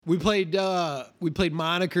We played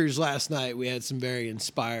monikers last night. We had some very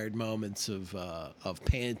inspired moments of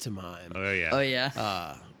pantomime.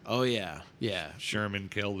 Oh yeah. Yeah. Sherman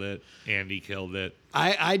killed it. Andy killed it.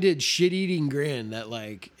 I did shit-eating grin that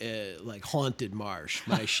like haunted Marsh.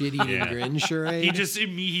 My shit-eating grin charade.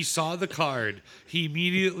 He saw the card. He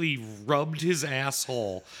immediately rubbed his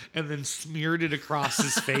asshole and then smeared it across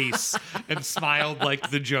his face and smiled like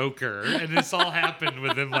the Joker. And this all happened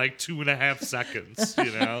within like 2.5 seconds,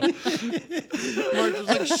 you know? Marsh was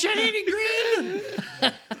like, shit-eating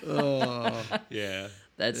grin! Oh. Yeah.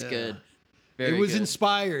 That's good. It was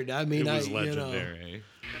inspired. I mean, it was legendary.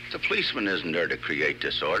 The policeman isn't there to create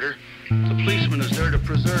disorder. The policeman is there to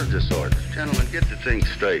preserve disorder. Gentlemen, get the thing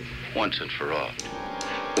straight once and for all.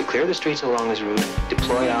 We clear the streets along this route,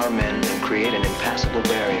 deploy our men, and create an impassable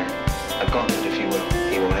barrier. A gauntlet, if you will.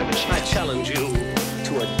 He won't have a chance. I challenge you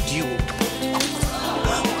to a duel.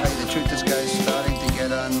 Tell you the truth, this guy's starting to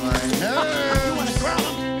get on my nerves. You want to crown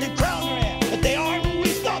them? Then crown their ass. But they are who we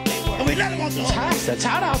thought they were. And we let them off the hook. It's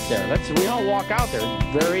hot out there. We all walk out there.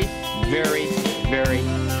 Very, very, very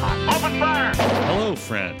hot. Open fire! Hello,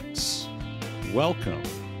 friends. Welcome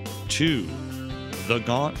to The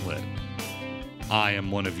Gauntlet. I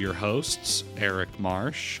am one of your hosts, Eric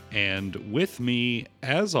Marsh, and with me,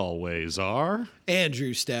 as always, are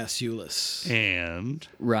Andrew Stasiulis and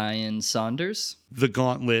Ryan Saunders. The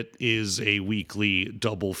Gauntlet is a weekly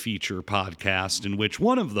double feature podcast in which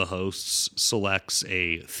one of the hosts selects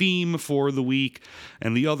a theme for the week,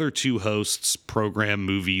 and the other two hosts program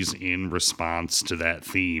movies in response to that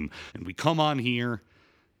theme. And we come on here,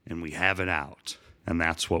 and we have it out. And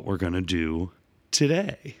that's what we're going to do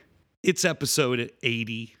today. It's episode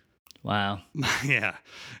 80. Wow. Yeah.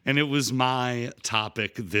 And it was my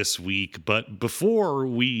topic this week. But before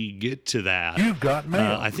we get to that, You've got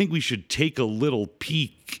mail. I think we should take a little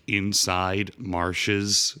peek inside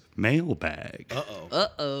Marsh's mailbag.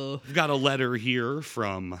 Uh-oh. We've got a letter here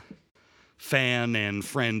from fan and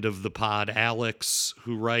friend of the pod, Alex,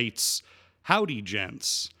 who writes, "Howdy,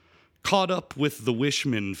 gents. Caught up with the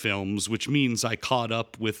Wishman films, which means I caught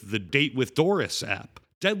up with the Date with Doris app.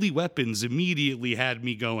 Deadly Weapons immediately had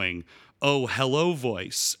me going, oh, hello,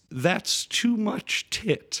 voice. That's too much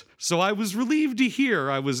tit. So I was relieved to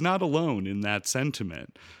hear I was not alone in that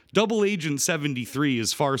sentiment. Double Agent 73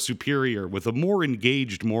 is far superior with a more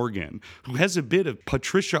engaged Morgan, who has a bit of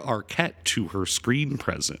Patricia Arquette to her screen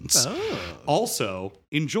presence. Also,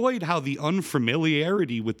 enjoyed how the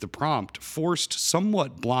unfamiliarity with the prompt forced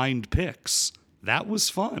somewhat blind picks. That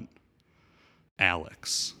was fun.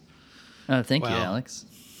 Alex." Thank you, Wow. Alex.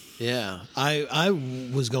 Yeah, I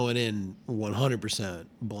was going in 100%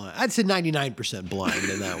 blind. I'd say 99% blind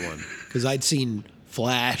in that one because I'd seen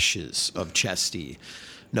flashes of Chesty,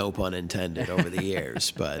 no pun intended, over the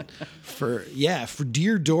years. But for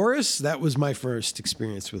Dear Doris, that was my first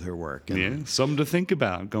experience with her work. And Yeah, something to think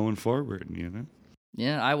about going forward, you know?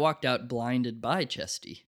 Yeah, I walked out blinded by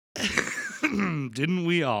Chesty. Didn't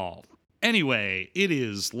we all? Anyway, it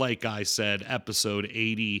is, like I said, episode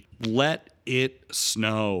 80. Let it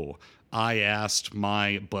snow. I asked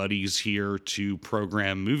my buddies here to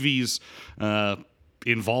program movies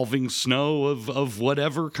involving snow of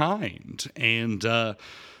whatever kind. And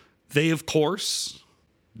they, of course,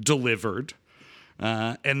 delivered.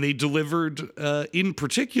 And they delivered, in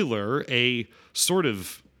particular, a sort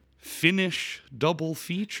of Finnish double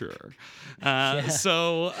feature.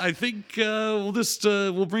 So I think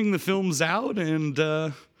we'll bring the films out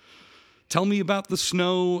and tell me about the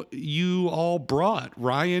snow you all brought.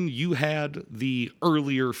 Ryan, you had the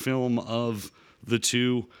earlier film of the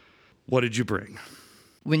two. What did you bring?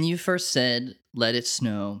 When you first said, let it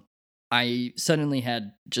snow, I suddenly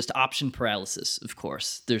had just option paralysis, of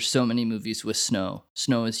course. There's so many movies with snow.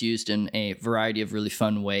 Snow is used in a variety of really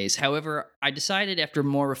fun ways. However, I decided after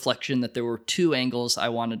more reflection that there were two angles I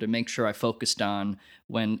wanted to make sure I focused on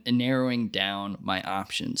when narrowing down my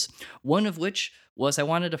options. One of which was I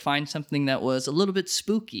wanted to find something that was a little bit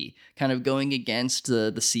spooky, kind of going against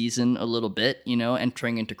the season a little bit, you know,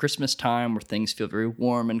 entering into Christmas time where things feel very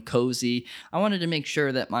warm and cozy. I wanted to make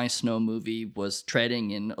sure that my snow movie was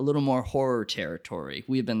treading in a little more horror territory.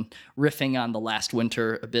 We've been riffing on The Last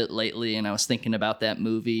Winter a bit lately, and I was thinking about that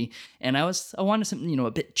movie, and I wanted something, you know,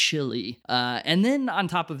 a bit chilly. And then on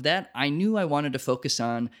top of that, I knew I wanted to focus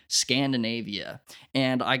on Scandinavia,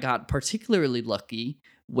 and I got particularly lucky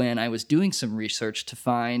when I was doing some research to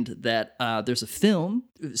find that there's a film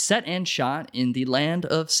set and shot in the land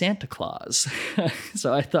of Santa Claus.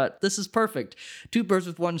 So I thought, this is perfect. Two birds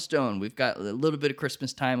with one stone. We've got a little bit of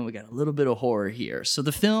Christmas time and we got a little bit of horror here. So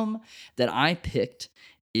the film that I picked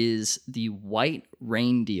is The White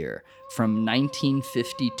Reindeer from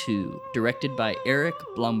 1952, directed by Erik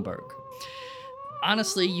Blomberg.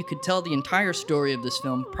 Honestly, you could tell the entire story of this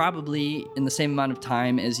film probably in the same amount of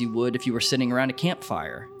time as you would if you were sitting around a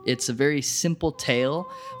campfire. It's a very simple tale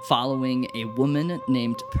following a woman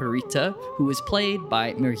named Perita, who is played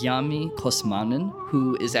by Mirjami Kosmanen,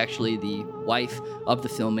 who is actually the wife of the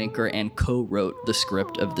filmmaker and co-wrote the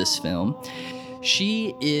script of this film.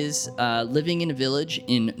 She is living in a village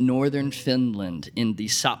in northern Finland in the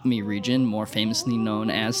Sapmi region, more famously known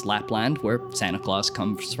as Lapland, where Santa Claus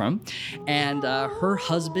comes from. And her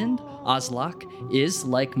husband, Aslak, is,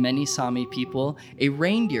 like many Sami people, a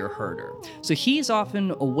reindeer herder. So he's often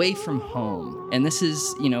away from home. And this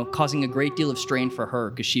is, causing a great deal of strain for her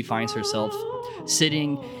because she finds herself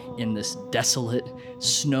sitting in this desolate,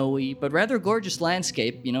 snowy, but rather gorgeous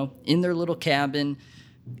landscape, in their little cabin,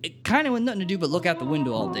 kind of with nothing to do but look out the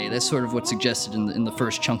window all day. That's sort of what's suggested in the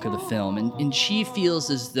first chunk of the film. And she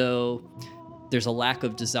feels as though there's a lack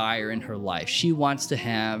of desire in her life. She wants to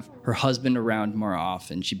have her husband around more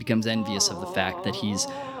often. She becomes envious of the fact that he's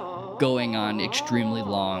going on extremely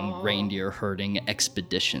long reindeer herding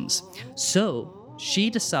expeditions. So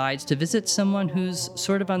she decides to visit someone who's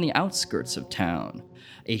sort of on the outskirts of town,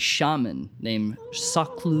 a shaman named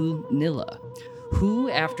Saklu Nila, who,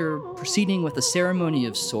 after proceeding with a ceremony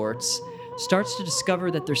of sorts, starts to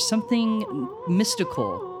discover that there's something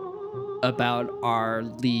mystical about our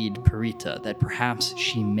lead, Perita, that perhaps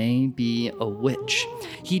she may be a witch.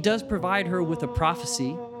 He does provide her with a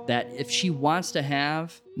prophecy that if she wants to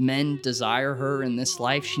have men desire her in this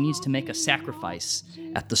life, she needs to make a sacrifice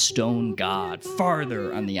at the stone god,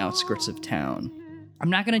 farther on the outskirts of town. I'm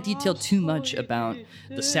not going to detail too much about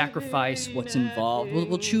the sacrifice, what's involved.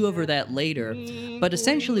 We'll chew over that later. But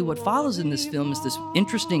essentially what follows in this film is this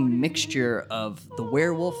interesting mixture of the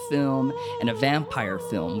werewolf film and a vampire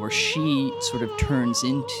film where she sort of turns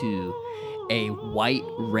into a white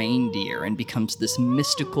reindeer and becomes this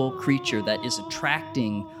mystical creature that is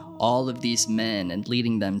attracting all of these men and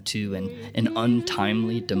leading them to an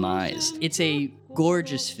untimely demise. It's a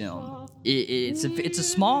gorgeous film. It's a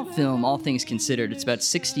small film, all things considered. It's about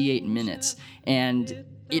 68 minutes. And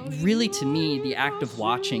it really, to me, the act of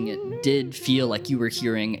watching it did feel like you were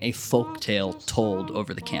hearing a folktale told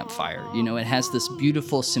over the campfire. It has this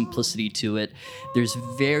beautiful simplicity to it. There's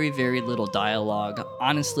very, very little dialogue.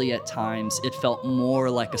 Honestly, at times, it felt more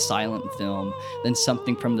like a silent film than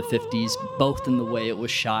something from the 50s, both in the way it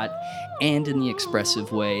was shot and in the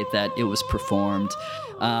expressive way that it was performed.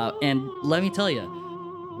 And let me tell you,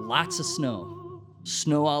 lots of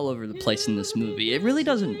snow all over the place in this movie. It really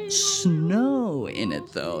doesn't snow in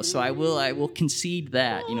it though, so I will concede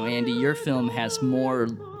that. Andy, your film has more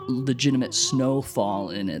legitimate snowfall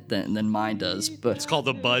in it than mine does, but it's called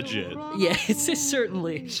the budget. Yeah, it's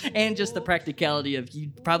certainly, and just the practicality of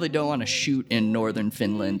you probably don't want to shoot in northern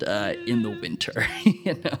Finland in the winter.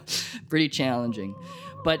 Pretty challenging.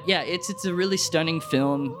 But yeah, it's a really stunning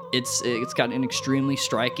film. It's got an extremely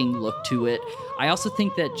striking look to it. I also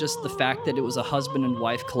think that just the fact that it was a husband and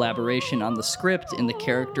wife collaboration on the script and the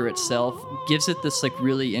character itself gives it this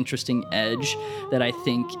really interesting edge that I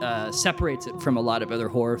think separates it from a lot of other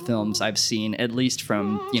horror films I've seen, at least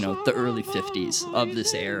from the early 50s of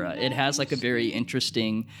this era. It has a very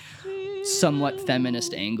interesting, somewhat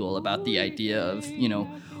feminist angle about the idea of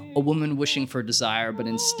a woman wishing for desire, but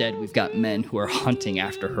instead we've got men who are hunting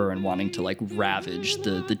after her and wanting to ravage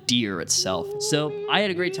the deer itself. So I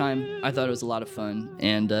had a great time. I thought it was a lot of fun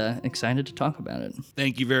and excited to talk about it.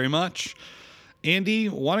 Thank you very much. Andy,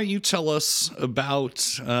 why don't you tell us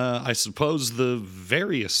about, I suppose, the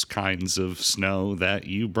various kinds of snow that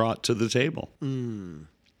you brought to the table?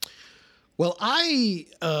 Well,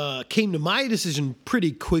 I came to my decision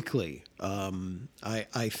pretty quickly.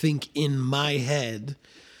 I think in my head,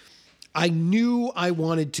 I knew I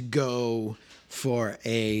wanted to go for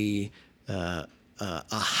a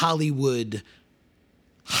Hollywood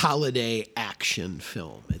holiday action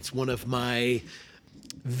film. It's one of my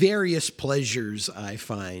various pleasures I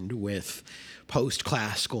find with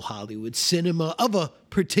post-classical Hollywood cinema of a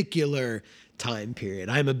particular time period.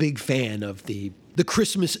 I'm a big fan of the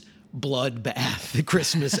Christmas bloodbath, the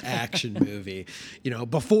Christmas action movie.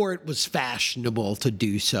 Before it was fashionable to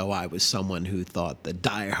do so, I was someone who thought that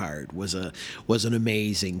Die Hard was an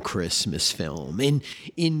amazing Christmas film.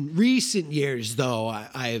 In recent years, though,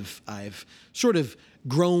 I've sort of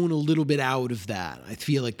grown a little bit out of that. I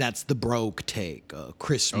feel like that's the broke take.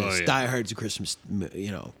 Christmas, Die Hard's a Christmas,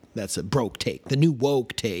 that's a broke take. The new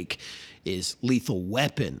woke take is Lethal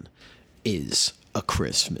Weapon is a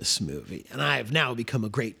Christmas movie. And I have now become a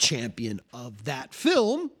great champion of that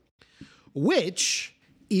film, which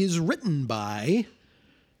is written by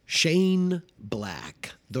Shane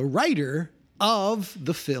Black, the writer of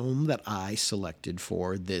the film that I selected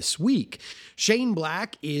for this week. Shane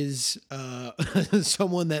Black is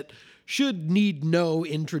someone that should need no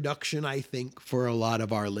introduction, I think, for a lot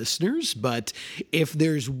of our listeners. But if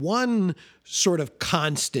there's one sort of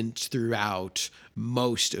constant throughout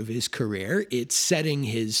most of his career, it's setting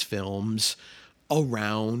his films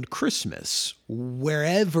around Christmas,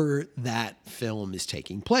 wherever that film is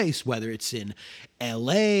taking place, whether it's in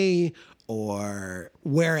LA or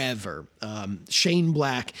wherever. Shane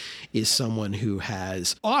Black is someone who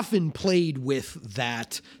has often played with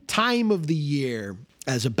that time of the year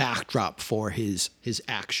as a backdrop for his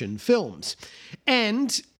action films.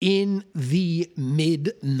 And in the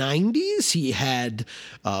mid-90s, he had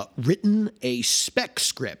written a spec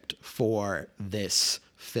script for this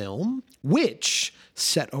film, which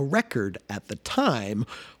set a record at the time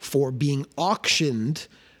for being auctioned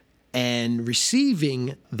and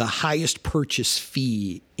receiving the highest purchase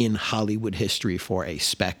fee in Hollywood history for a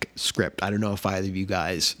spec script. I don't know if either of you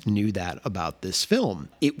guys knew that about this film.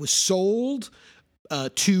 It was sold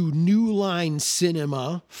to New Line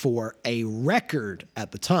Cinema for a record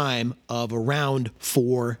at the time of around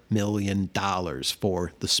 $4 million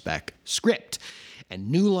for the spec script. And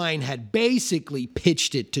New Line had basically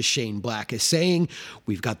pitched it to Shane Black as saying,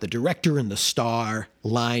 we've got the director and the star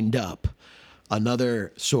lined up.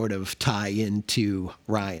 Another sort of tie-in to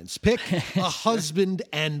Ryan's pick, a husband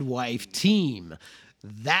and wife team.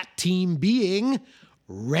 That team being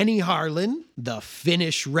Renny Harlin, the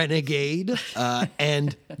Finnish renegade,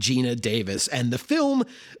 and Gina Davis. And the film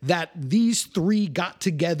that these three got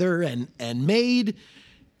together and made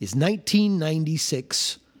is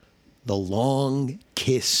 1996, The Long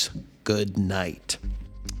Kiss Goodnight.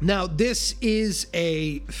 Now, this is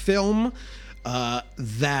a film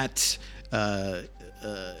that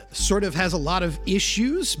sort of has a lot of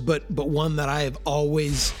issues, but one that I have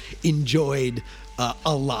always enjoyed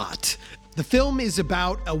a lot. The film is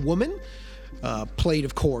about a woman, played,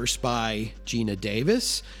 of course, by Gina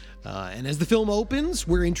Davis. And as the film opens,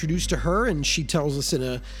 we're introduced to her, and she tells us in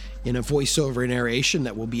a voiceover narration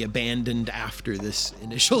that will be abandoned after this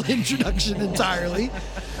initial introduction entirely,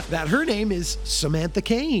 that her name is Samantha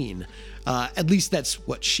Kane. At least that's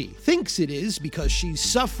what she thinks it is, because she's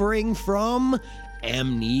suffering from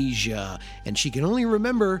amnesia, and she can only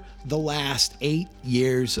remember the last 8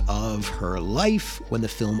 years of her life when the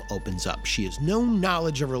film opens up. She has no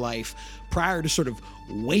knowledge of her life prior to sort of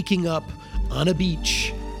waking up on a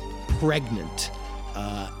beach pregnant.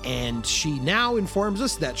 And she now informs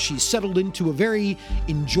us that she's settled into a very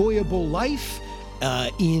enjoyable life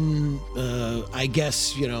in, I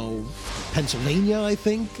guess, Pennsylvania, I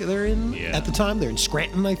think they're in at the time. They're in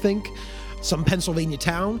Scranton, I think. Some Pennsylvania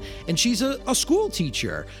town, and she's a school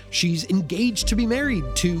teacher. She's engaged to be married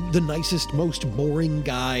to the nicest, most boring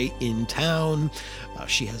guy in town.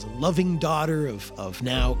 She has a loving daughter of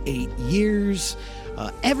now 8 years.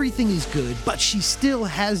 Everything is good, but she still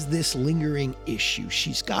has this lingering issue.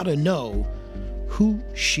 She's got to know who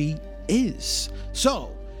she is.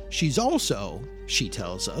 So she's also, she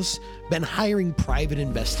tells us, been hiring private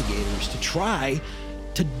investigators to try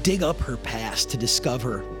to dig up her past to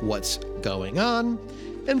discover what's going on.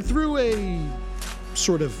 And through a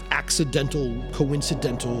sort of accidental,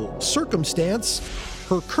 coincidental circumstance,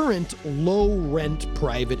 her current low-rent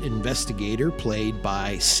private investigator, played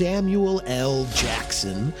by Samuel L.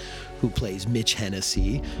 Jackson, who plays Mitch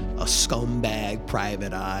Hennessy, a scumbag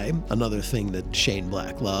private eye, another thing that Shane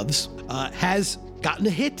Black loves, has gotten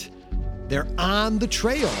a hit. They're on the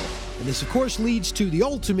trail. And this, of course, leads to the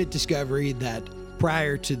ultimate discovery that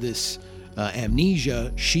prior to this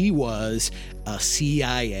amnesia, she was a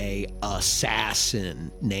CIA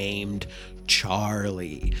assassin named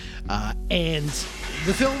Charlie. And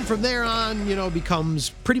the film from there on,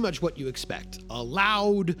 becomes pretty much what you expect. A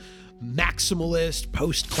loud, maximalist,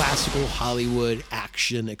 post-classical Hollywood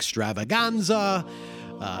action extravaganza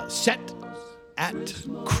set at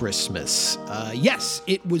Christmas. Yes,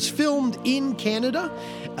 it was filmed in Canada,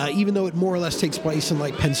 even though it more or less takes place in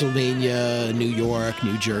like Pennsylvania, New York,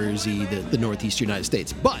 New Jersey, the Northeast United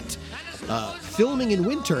States. But filming in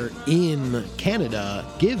winter in Canada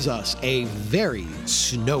gives us a very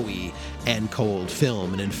snowy and cold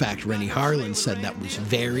film. And in fact, Renny Harlin said that was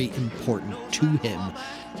very important to him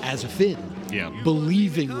as a Finn. Yeah.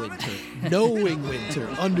 Believing winter, knowing winter,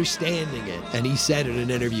 understanding it. And he said in an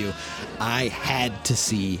interview, I had to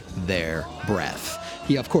see their breath.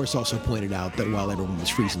 He, of course, also pointed out that while everyone was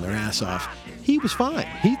freezing their ass off, he was fine.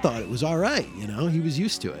 He thought it was all right. He was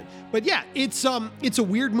used to it. But yeah, it's a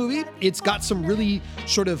weird movie. It's got some really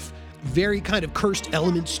sort of very kind of cursed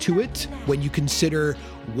elements to it when you consider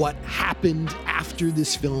what happened after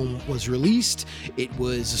this film was released. It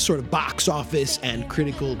was a sort of box office and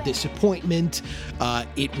critical disappointment.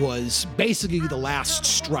 It was basically the last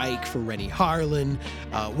strike for Renny Harlin.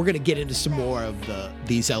 We're going to get into some more of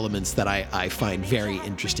these elements that I find very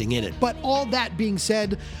interesting in it. But all that being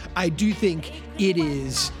said, I do think it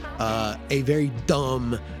is a very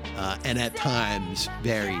dumb and at times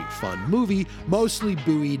very fun movie, mostly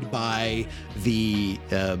buoyed by the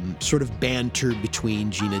sort of banter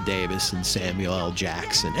between Gina Davis and Samuel L.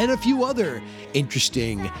 Jackson and a few other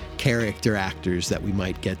interesting character actors that we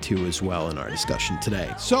might get to as well in our discussion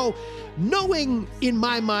today. So, knowing in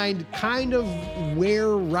my mind kind of where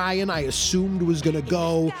Ryan I assumed was going to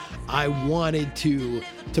go, I wanted to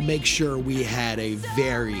make sure we had a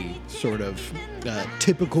very sort of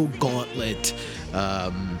typical Gauntlet,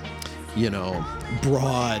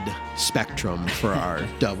 broad spectrum for our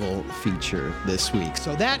double feature this week.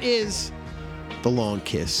 So that is The Long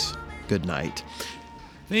Kiss Goodnight.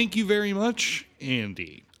 Thank you very much,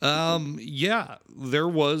 Andy. There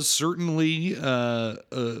was certainly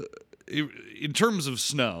in terms of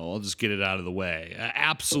snow, I'll just get it out of the way,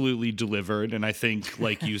 absolutely delivered. And I think,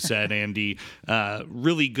 like you said, Andy,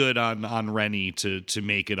 really good on Renny to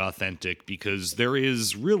make it authentic, because there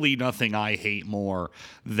is really nothing I hate more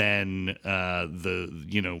than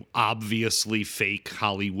the obviously fake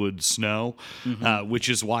Hollywood snow, which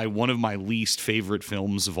is why one of my least favorite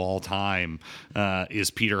films of all time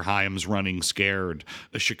is Peter Hyams' Running Scared,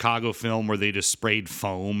 a Chicago film where they just sprayed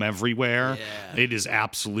foam everywhere. Yeah. It is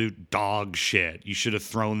absolute dog shit. You should have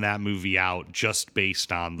thrown that movie out just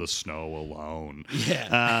based on the snow alone.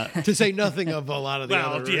 Yeah. To say nothing of a lot of the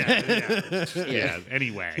other. Yeah.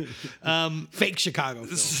 Anyway. Fake Chicago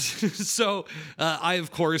film. So I,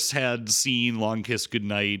 of course, had seen Long Kiss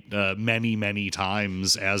Goodnight many, many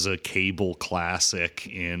times as a cable classic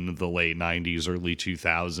in the late 90s, early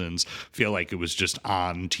 2000s. Feel like it was just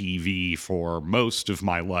on TV for most of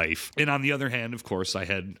my life. And on the other hand, of course, I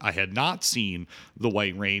had not seen The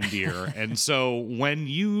White Reindeer. And so when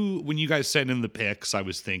you guys sent in the pics, I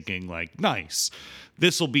was thinking, like, nice,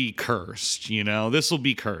 this'll be cursed, this'll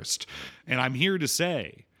be cursed. And I'm here to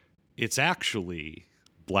say it's actually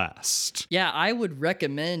blessed. Yeah, I would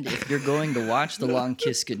recommend, if you're going to watch The Long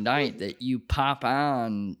Kiss Goodnight, that you pop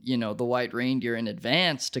on, The White Reindeer in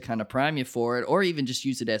advance to kind of prime you for it, or even just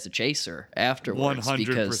use it as a chaser afterwards. 100%.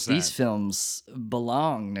 Because these films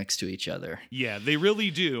belong next to each other. Yeah, they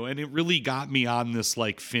really do. And it really got me on this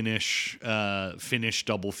like Finnish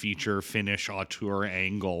double feature, Finnish auteur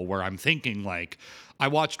angle, where I'm thinking, like, I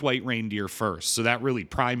watched White Reindeer first. So that really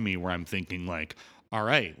primed me, where I'm thinking, like, all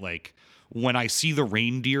right, like, when I see the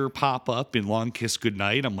reindeer pop up in Long Kiss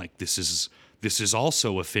Goodnight, I'm like, this is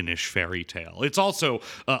also a Finnish fairy tale. It's also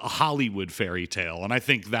a Hollywood fairy tale. And I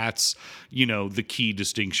think that's, the key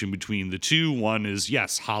distinction between the two. One is,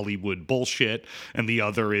 yes, Hollywood bullshit, and the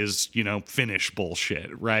other is, Finnish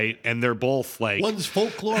bullshit, right? And they're both like... One's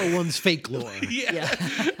folklore, one's fake lore. Yeah.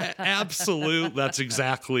 Absolute. That's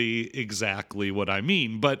exactly what I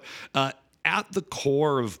mean. But at the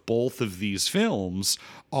core of both of these films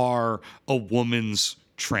are a woman's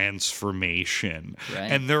transformation.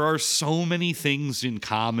 Right. And there are so many things in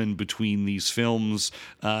common between these films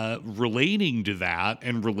relating to that,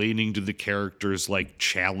 and relating to the characters, like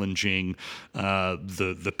challenging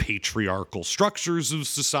the patriarchal structures of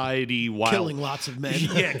society while killing lots of men.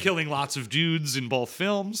 Yeah, killing lots of dudes in both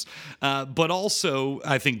films. But also,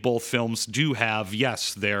 I think both films do have,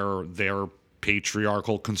 yes, their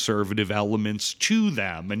patriarchal conservative elements to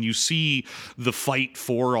them, and you see the fight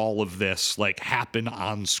for all of this like happen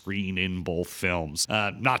on screen in both films,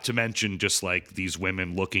 not to mention just like these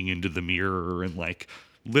women looking into the mirror, and like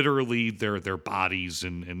literally their bodies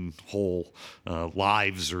and whole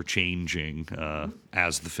lives are changing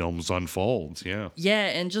as the films unfold. Yeah,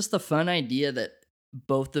 and just the fun idea that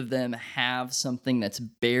both of them have something that's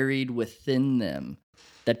buried within them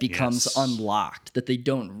that becomes unlocked, that they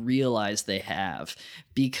don't realize they have.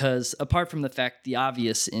 Because apart from the fact, the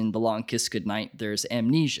obvious in The Long Kiss Goodnight, there's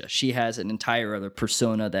amnesia. She has an entire other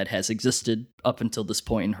persona that has existed up until this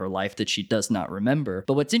point in her life that she does not remember.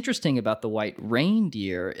 But what's interesting about The White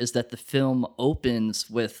Reindeer is that the film opens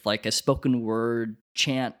with like a spoken word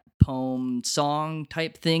chant, poem, song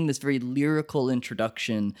type thing, this very lyrical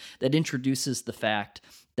introduction that introduces the fact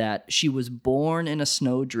that she was born in a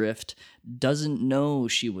snowdrift, doesn't know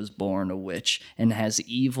she was born a witch, and has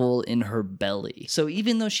evil in her belly. So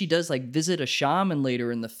even though she does like visit a shaman later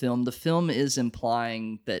in the film is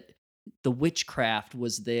implying that the witchcraft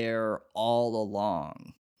was there all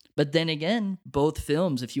along. But then again, both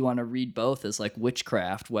films, if you want to read both as like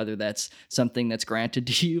witchcraft, whether that's something that's granted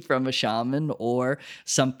to you from a shaman or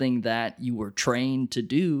something that you were trained to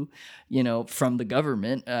do, from the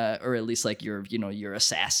government, or at least like your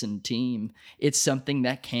assassin team, it's something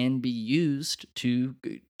that can be used to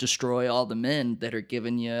destroy all the men that are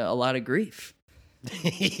giving you a lot of grief.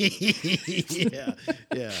 Yeah.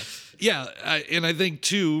 Yeah, and I think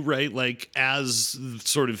too, right, like as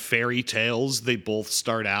sort of fairy tales, they both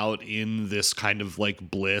start out in this kind of like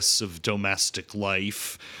bliss of domestic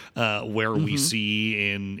life, where we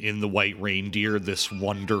see in the White Reindeer this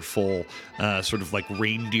wonderful sort of like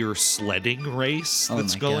reindeer sledding race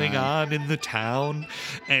that's going on in the town,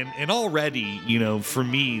 and already, for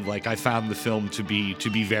me, like I found the film to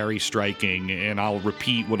be very striking, and I'll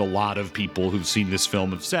repeat what a lot of people who've seen this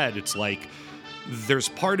film have said. It's like, there's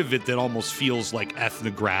part of it that almost feels like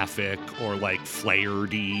ethnographic or like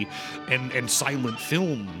flairedy and silent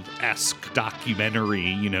film-esque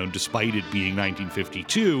documentary, despite it being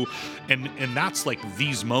 1952. And that's like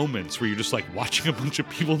these moments where you're just like watching a bunch of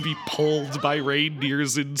people be pulled by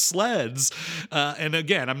reindeers in sleds. And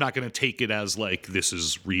again, I'm not going to take it as like, this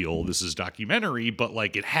is real, this is documentary, but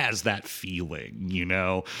like it has that feeling,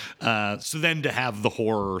 So then to have the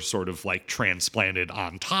horror sort of like transplanted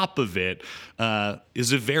on top of it,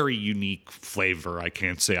 is a very unique flavor I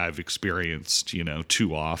can't say I've experienced,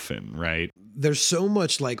 too often, right? There's so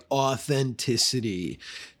much like authenticity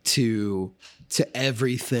to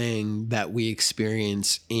everything that we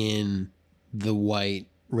experience in the White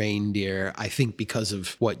Reindeer. I think because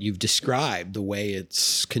of what you've described, the way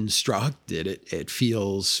it's constructed, it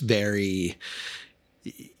feels very...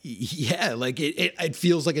 Yeah, like it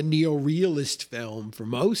feels like a neo-realist film for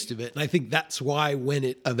most of it. And I think that's why when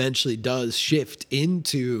it eventually does shift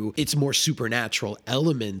into its more supernatural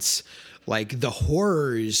elements, like the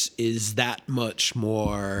horrors is that much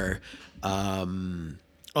more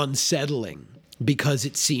unsettling, because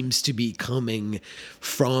it seems to be coming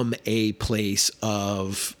from a place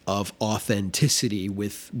of authenticity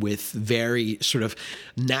with very sort of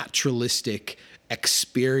naturalistic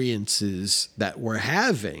experiences that we're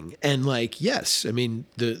having. And like, yes, I mean,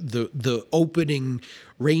 the opening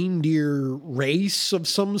reindeer race of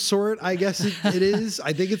some sort, I guess it is.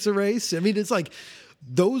 I think it's a race. I mean, it's like,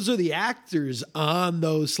 those are the actors on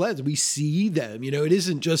those sleds. We see them, it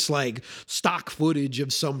isn't just like stock footage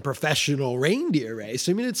of some professional reindeer race.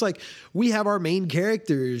 I mean, it's like we have our main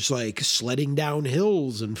characters like sledding down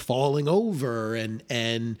hills and falling over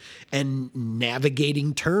and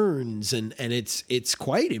navigating turns. And it's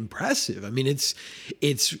quite impressive. I mean,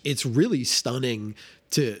 it's really stunning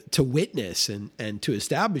to witness and to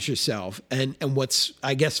establish yourself. And what's,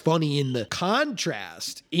 I guess, funny in the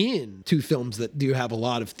contrast in two films that do have a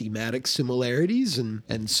lot of thematic similarities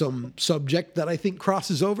and some subject that I think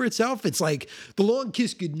crosses over itself, it's like The Long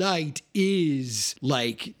Kiss Goodnight is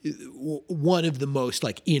like one of the most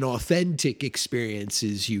like inauthentic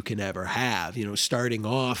experiences you can ever have, starting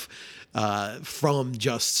off from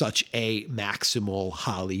just such a maximal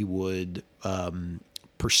Hollywood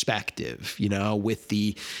perspective, with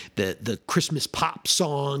the Christmas pop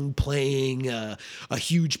song playing, a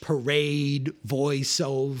huge parade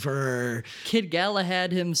voiceover. Kid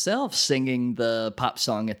Galahad himself singing the pop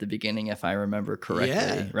song at the beginning, if I remember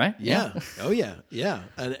correctly, right? Yeah. Oh, yeah. Yeah.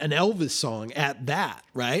 An Elvis song at that,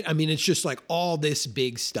 right? I mean, it's just like all this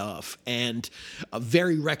big stuff and a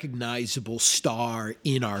very recognizable star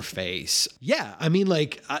in our face. Yeah. I mean,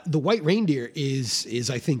 like the White Reindeer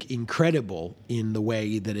is I think incredible in the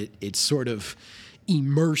way that it sort of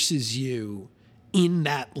immerses you in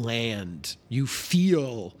that land. You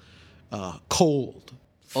feel cold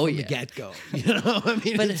from the get-go. I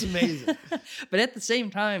mean, it's amazing. But at the same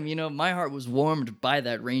time, my heart was warmed by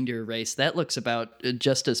that reindeer race. That looks about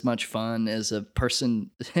just as much fun as a person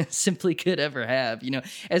simply could ever have,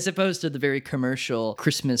 as opposed to the very commercial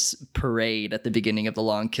Christmas parade at the beginning of The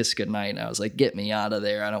Long Kiss Goodnight. I was like, get me out of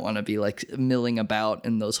there. I don't want to be like milling about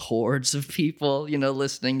in those hordes of people,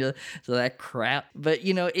 listening to that crap. But,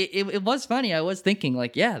 it was funny. I was thinking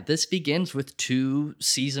like, yeah, this begins with two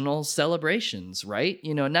seasonal celebrations, right?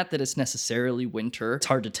 Not that it's necessarily winter. It's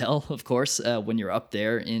hard to tell, of course, when you're up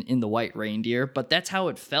there in the White Reindeer, but that's how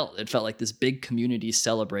it felt. It felt like this big community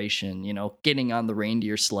celebration, getting on the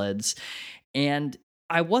reindeer sleds. And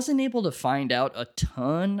I wasn't able to find out a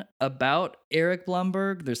ton about Erik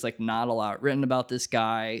Blomberg. There's like not a lot written about this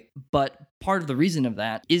guy, but Part of the reason of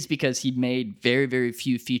that is because he made very, very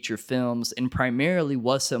few feature films and primarily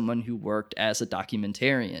was someone who worked as a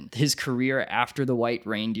documentarian. His career after The White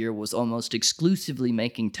Reindeer was almost exclusively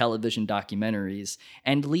making television documentaries,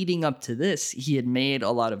 and leading up to this, he had made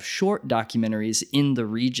a lot of short documentaries in the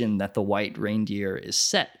region that The White Reindeer is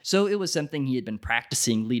set. So it was something he had been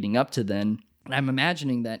practicing leading up to then. And I'm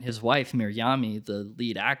imagining that his wife, Miryami, the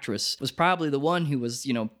lead actress, was probably the one who was,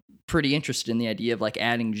 pretty interested in the idea of like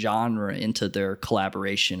adding genre into their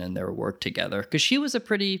collaboration and their work together. Because she was a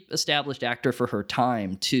pretty established actor for her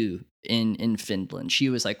time, too, in Finland. She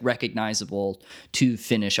was like recognizable to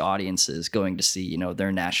Finnish audiences going to see,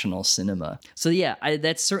 their national cinema. So yeah,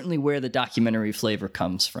 that's certainly where the documentary flavor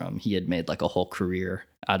comes from. He had made like a whole career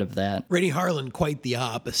out of that. Renny Harlin, quite the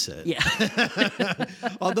opposite. Yeah.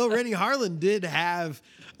 Although Renny Harlin did have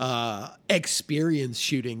experience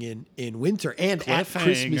shooting in winter and at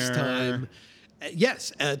Christmas time.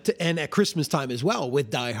 Yes, and at Christmas time as well with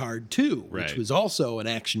Die Hard 2, which was also an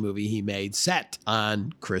action movie he made set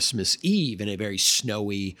on Christmas Eve in a very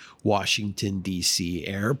snowy Washington, D.C.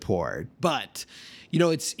 airport. But,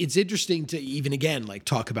 it's interesting to even again, like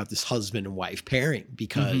talk about this husband and wife pairing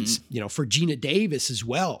because, for Geena Davis as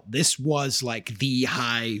well, this was like the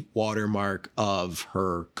high watermark of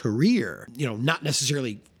her career, not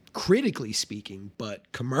necessarily critically speaking,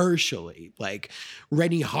 but commercially. Like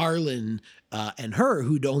Renny Harlin and her,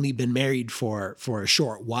 who'd only been married for a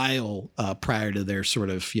short while prior to their sort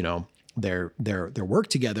of, their work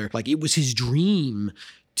together. Like it was his dream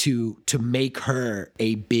to make her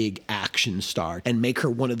a big action star and make her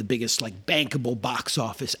one of the biggest like bankable box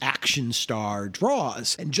office action star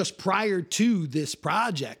draws. And just prior to this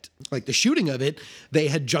project, like the shooting of it, they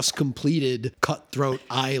had just completed Cutthroat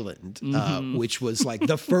Island, which was like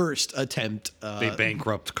the first attempt. They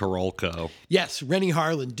bankrupt Karolko. Yes, Renny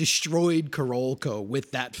Harlin destroyed Karolko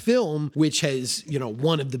with that film, which has,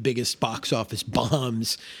 one of the biggest box office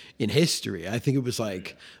bombs in history. I think it was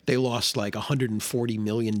like they lost like $140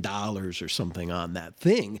 million or something on that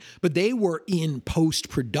thing. But they were in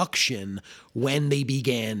post-production when they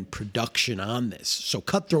began production on this. So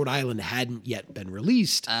Cutthroat Island hadn't yet been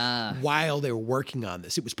released while they were working on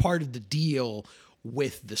this. It was part of the deal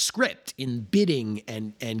with the script in bidding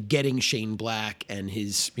and getting Shane Black and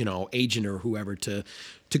his, agent or whoever to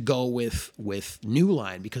go with New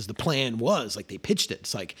Line, because the plan was like they pitched it.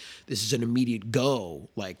 It's like, this is an immediate go.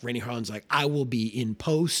 Like Renny Harlin's like, I will be in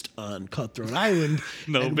post on Cutthroat Island.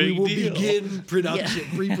 And we will deal. begin production,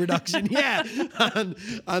 pre-production.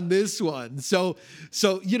 on this one. So,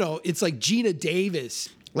 it's like Geena Davis,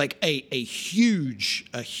 like a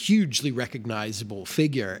hugely recognizable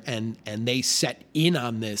figure, and they set in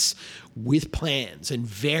on this with plans and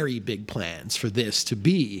very big plans for this to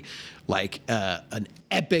be like an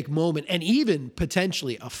epic moment and even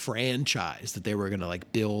potentially a franchise that they were going to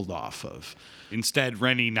like build off of. Instead,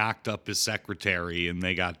 Renny knocked up his secretary and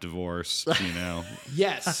they got divorced,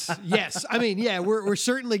 Yes. I mean, yeah, we're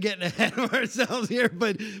certainly getting ahead of ourselves here,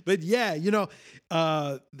 but yeah,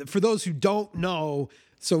 for those who don't know,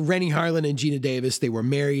 so Renny Harlin and Geena Davis, they were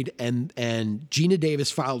married, and Geena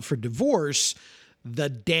Davis filed for divorce the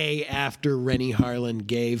day after Renny Harlin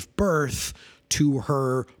gave birth to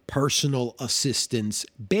her personal assistant's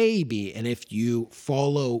baby. And if you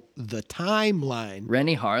follow the timeline,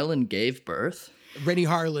 Renny Harlin gave birth? Renny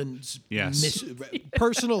Harlin's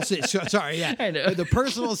personal assistant. Sorry, yeah. I know. The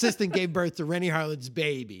personal assistant gave birth to Renny Harlin's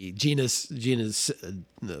baby, Gina's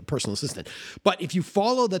personal assistant. But if you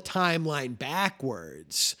follow the timeline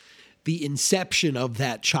backwards, the inception of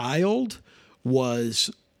that child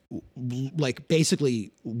was like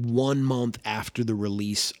basically 1 month after the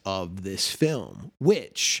release of this film,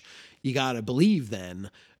 which you got to believe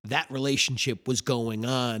then that relationship was going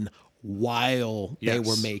on while they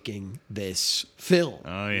were making this film.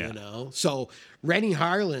 Oh, yeah. So Renny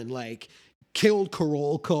Harlin, like, killed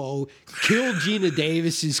Karolko, killed Geena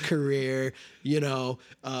Davis's career.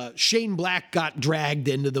 Shane Black got dragged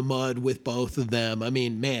into the mud with both of them. I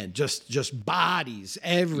mean, man, just bodies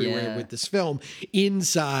everywhere with this film,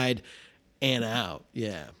 inside and out.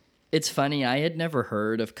 Yeah. It's funny, I had never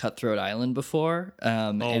heard of Cutthroat Island before.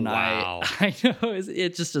 And wow. I know,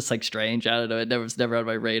 it's just like strange. I don't know, it was never on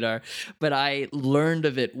my radar. But I learned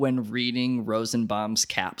of it when reading Rosenbaum's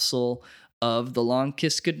capsule of The Long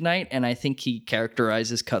Kiss Goodnight, and I think he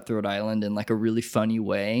characterizes Cutthroat Island in like a really funny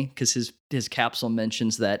way, because his his capsule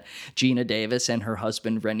mentions that Gina Davis and her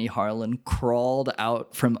husband, Renny Harlin, crawled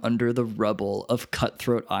out from under the rubble of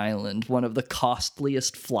Cutthroat Island, one of the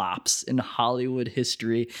costliest flops in Hollywood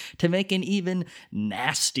history, to make an even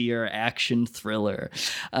nastier action thriller.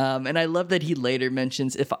 And I love that he later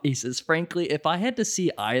mentions, he says, frankly, if I had to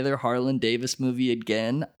see either Harlan Davis movie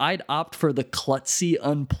again, I'd opt for the klutzy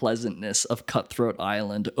unpleasantness of Cutthroat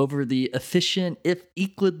Island over the efficient, if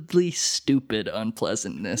equally stupid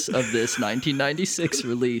unpleasantness of this 1996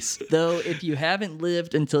 release. Though, if you haven't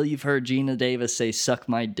lived until you've heard Gina Davis say, "Suck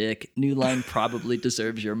my dick," New Line probably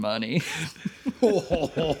deserves your money. Oh,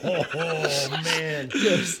 man.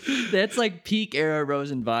 That's like peak era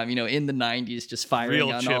Rosenbaum, in the 90s, just firing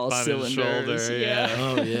Real on chip all on cylinders. his shoulder, yeah.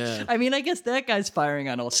 Oh, yeah. I mean, I guess that guy's firing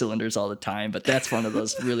on all cylinders all the time, but that's one of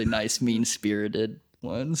those really nice, mean-spirited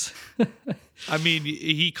ones. I mean,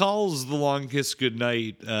 he calls the Long Kiss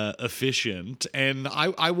Goodnight efficient, and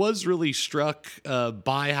I was really struck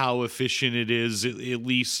by how efficient it is, at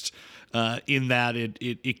least in that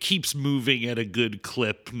it keeps moving at a good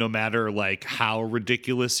clip, no matter like how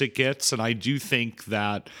ridiculous it gets. And I do think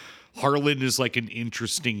that Harlan is like an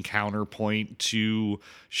interesting counterpoint to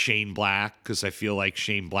Shane Black, because I feel like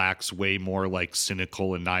Shane Black's way more like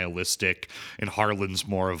cynical and nihilistic, and Harlan's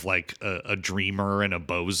more of like a dreamer and a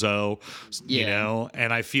bozo,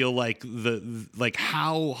 And I feel like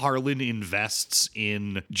how Harlan invests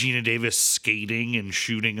in Gina Davis skating and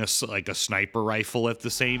shooting a sniper rifle at the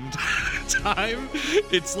same time.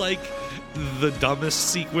 It's like the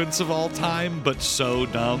dumbest sequence of all time, but so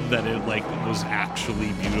dumb that it like was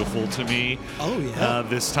actually beautiful to me. Oh yeah,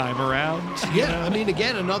 this time around. Yeah, I mean,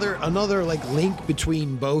 again, another like link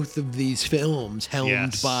between both of these films,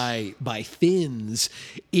 helmed by Finns,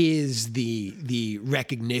 is the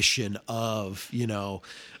recognition of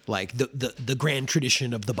like the grand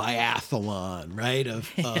tradition of the biathlon, right?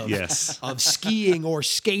 Of yes, of skiing or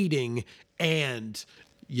skating and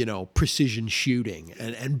precision shooting,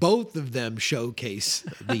 and both of them showcase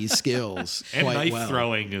these skills and quite knife well.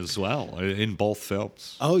 throwing as well in both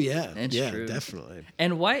films. Oh yeah, That's true. Definitely.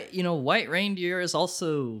 And White Reindeer is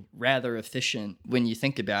also rather efficient when you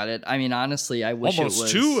think about it. I mean, honestly, I wish almost it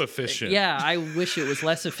was too efficient. Yeah, I wish it was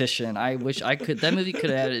less efficient. I wish that movie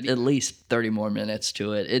could have added at least 30 more minutes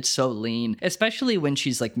to it. It's so lean, especially when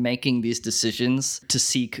she's like making these decisions to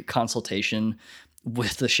seek consultation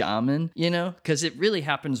with the shaman, because it really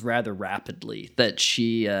happens rather rapidly that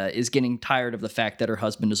she is getting tired of the fact that her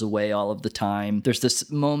husband is away all of the time. There's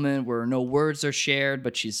this moment where no words are shared,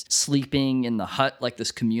 but she's sleeping in the hut, like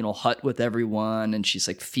this communal hut with everyone, and she's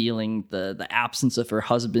like feeling the absence of her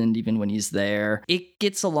husband even when he's there. It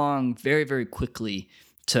gets along very, very quickly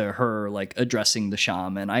to her like addressing the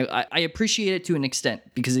shaman. I appreciate it to an extent,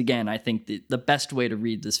 because again, I think the best way to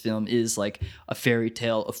read this film is like a fairy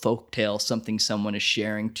tale, a folk tale, something someone is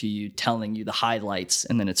sharing to you, telling you the highlights,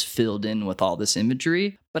 and then it's filled in with all this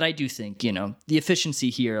imagery. But I do think, the efficiency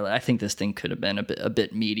here, I think this thing could have been a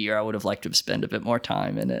bit meatier. I would have liked to have spent a bit more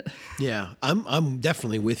time in it. Yeah, I'm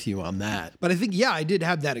definitely with you on that. But I think, I did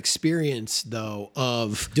have that experience, though,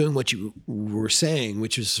 of doing what you were saying,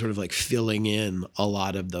 which is sort of like filling in a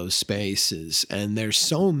lot of those spaces. And there's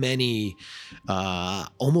so many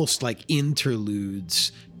almost like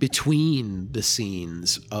interludes between the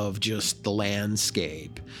scenes of just the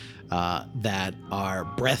landscape that are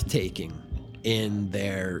breathtaking in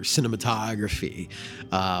their cinematography,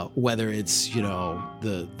 whether it's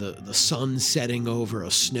the sun setting over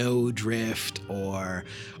a snowdrift or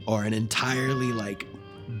an entirely like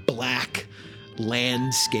black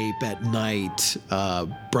landscape at night,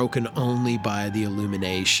 broken only by the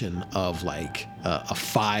illumination of like a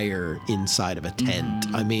fire inside of a tent.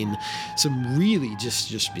 I mean, some really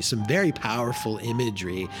just some very powerful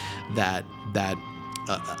imagery that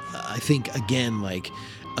I think again like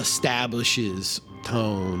establishes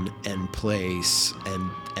tone and place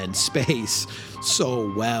and space so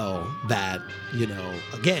well that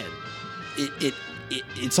again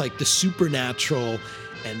it's like the supernatural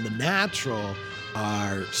and the natural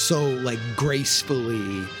are so like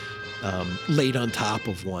gracefully laid on top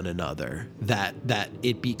of one another that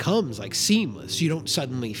it becomes like seamless. You don't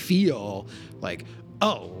suddenly feel like,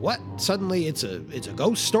 oh, what? Suddenly it's a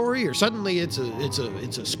ghost story, or suddenly it's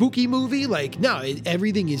a spooky movie. Like, no,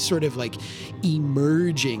 everything is sort of like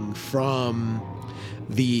emerging from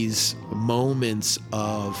these moments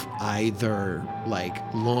of either like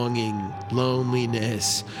longing,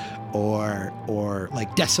 loneliness, or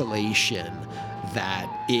like desolation.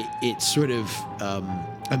 That it sort of,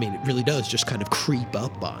 it really does just kind of creep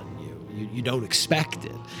up on you. You don't expect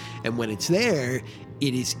it, and when it's there,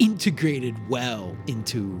 it is integrated well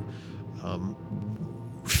into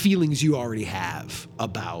feelings you already have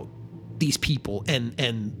about these people and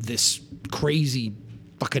this crazy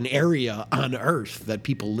fucking area on Earth that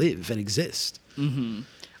people live and exist. Mm-hmm.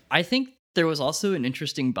 I think there was also an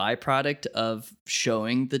interesting byproduct of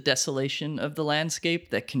showing the desolation of the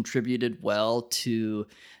landscape that contributed well to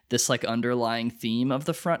this like underlying theme of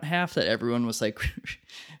the front half, that everyone was like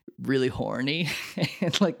really horny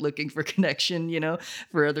and like looking for connection, you know,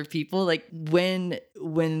 for other people. Like when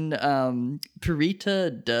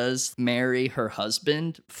Purita does marry her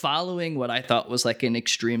husband, following what I thought was like an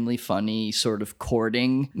extremely funny sort of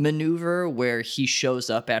courting maneuver where he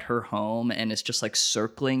shows up at her home and is just like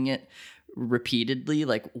circling it repeatedly,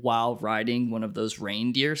 like while riding one of those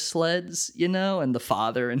reindeer sleds, you know, and the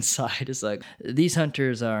father inside is like, these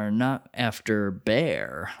hunters are not after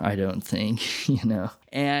bear, I don't think, you know.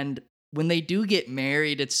 And when they do get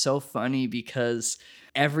married, it's so funny because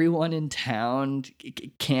everyone in town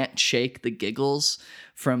can't shake the giggles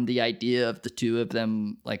from the idea of the two of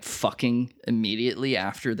them like fucking immediately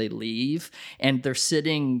after they leave. And they're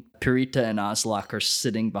sitting, Purita and Oslak are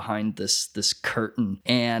sitting behind this curtain,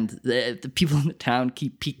 and the people in the town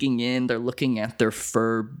keep peeking in. They're looking at their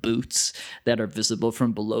fur boots that are visible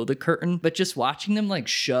from below the curtain, but just watching them like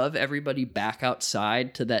shove everybody back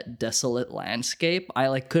outside to that desolate landscape, I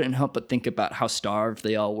like couldn't help but think about how starved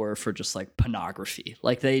they all were for just like pornography.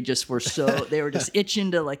 Like they just were they were just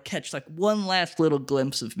itching to like catch like one last little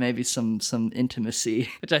glimpse of maybe some intimacy,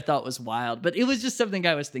 which I thought was wild. But it was just something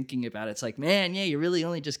I was thinking about. It's like, man, yeah, you really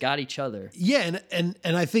only just got each other. Yeah, and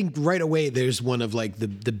I think right away there's one of like the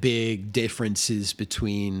big differences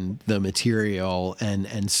between the material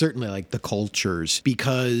and certainly like the cultures,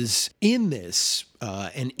 because in this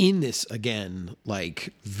again,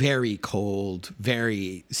 like very cold,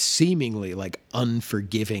 very seemingly like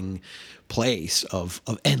unforgiving place of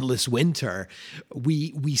endless winter,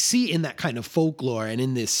 we see in that kind of folklore and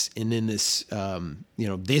in this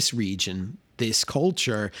this region, this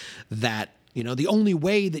culture, that the only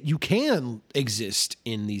way that you can exist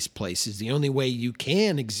in these places, the only way you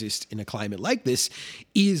can exist in a climate like this,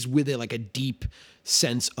 is with a deep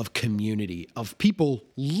sense of community, of people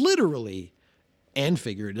literally and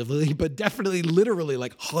figuratively, but definitely literally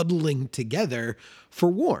like huddling together for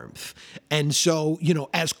warmth. And so,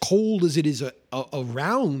 as cold as it is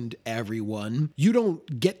around everyone, you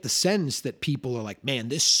don't get the sense that people are like, man,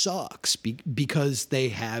 this sucks, because they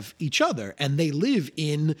have each other and they live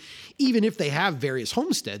in, even if they have various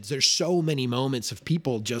homesteads, there's so many moments of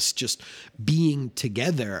people just being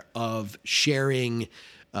together, of sharing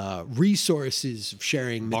resources,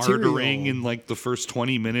 sharing material. Bartering in like the first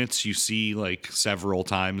 20 minutes, you see like several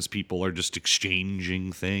times people are just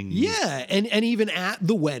exchanging things. Yeah, and even at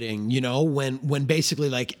the wedding, when basically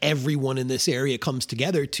like everyone in this area comes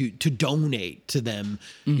together to donate to them,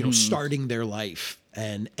 starting their life.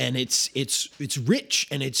 And it's rich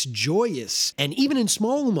and it's joyous. And even in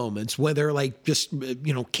small moments, whether like just,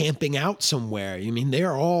 camping out somewhere,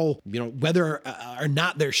 they're all, whether or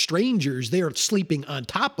not they're strangers, they are sleeping on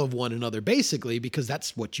top of one another, basically, because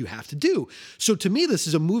that's what you have to do. So to me, this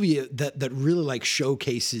is a movie that really like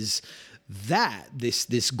showcases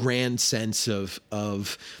this grand sense of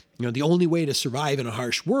the only way to survive in a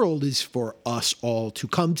harsh world is for us all to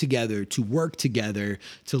come together, to work together,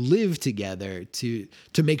 to live together, to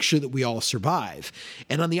make sure that we all survive.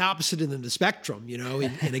 And on the opposite end of the spectrum,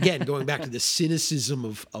 and again, going back to the cynicism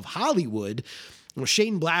of Hollywood,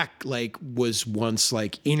 Shane Black was once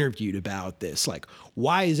interviewed about this.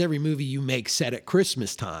 Why is every movie you make set at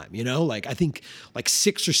Christmas time? I think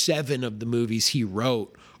 6 or 7 of the movies he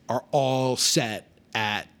wrote are all set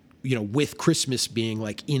at, with Christmas being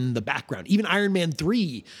in the background. Even Iron Man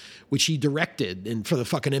 3, which he directed and for the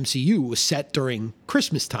fucking MCU, was set during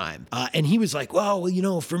Christmas time. And he was like,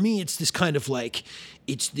 well, for me, it's this kind of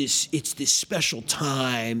it's this special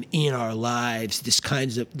time in our lives, this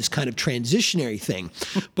kind of transitionary thing.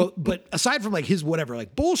 But aside from his whatever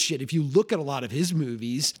bullshit, if you look at a lot of his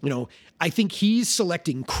movies, I think he's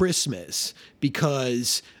selecting Christmas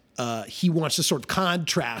because he wants to sort of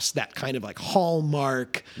contrast that kind of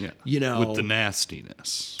Hallmark, with the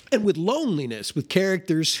nastiness and with loneliness, with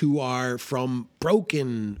characters who are from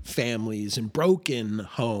broken families and broken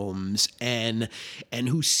homes and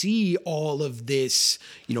who see all of this,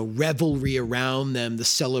 revelry around them, the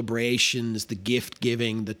celebrations, the gift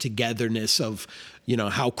giving, the togetherness of,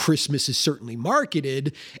 how Christmas is certainly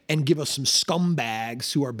marketed, and give us some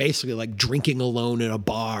scumbags who are basically drinking alone in a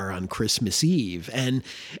bar on Christmas Eve. And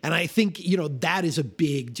And I think, that is a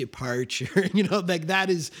big departure, like that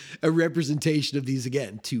is a representation of these,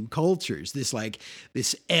 again, two cultures, this LA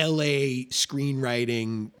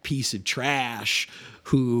screenwriting piece of trash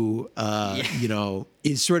who,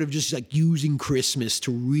 is sort of just like using Christmas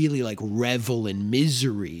to really like revel in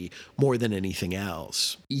misery more than anything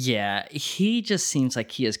else. Yeah, he just seems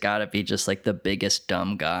like he has got to be just like the biggest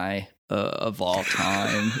dumb guy of all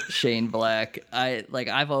time, Shane Black.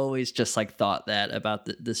 I've always just like thought that about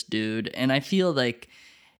this dude, and I feel like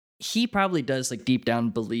he probably does like deep down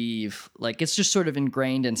believe, like it's just sort of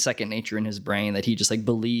ingrained in second nature in his brain that he just like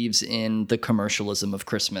believes in the commercialism of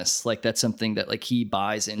Christmas. Like that's something that like he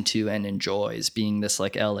buys into and enjoys, being this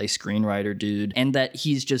like LA screenwriter dude, and that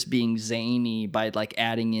he's just being zany by like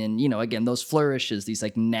adding in, again, those flourishes, these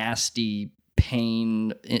like nasty,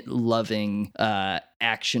 pain loving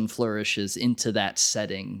action flourishes into that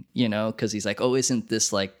setting, because he's like, oh, isn't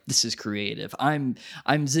this like, this is creative, I'm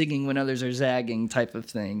zigging when others are zagging type of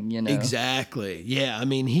thing, Exactly. Yeah, I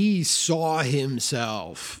mean, he saw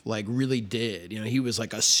himself, like really did, he was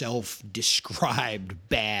like a self-described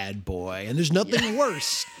bad boy, and there's nothing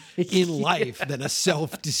worse in life than a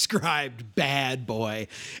self-described bad boy,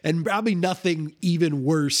 and probably nothing even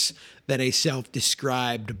worse than a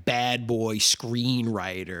self-described bad boy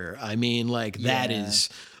screenwriter. I mean, like that is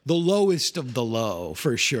the lowest of the low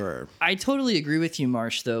for sure. I totally agree with you,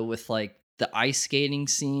 Marsh, though, with like the ice skating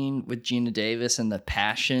scene with Gina Davis and the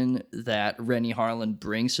passion that Renny Harlin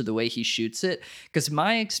brings to the way he shoots it. Because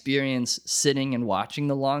my experience sitting and watching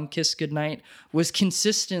The Long Kiss Goodnight was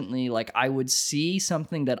consistently like I would see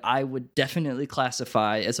something that I would definitely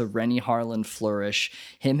classify as a Renny Harlin flourish,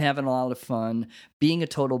 him having a lot of fun, being a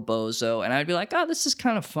total bozo, and I'd be like, oh, this is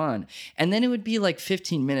kind of fun. And then it would be like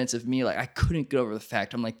 15 minutes of me like, I couldn't get over the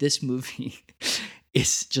fact, I'm like, this movie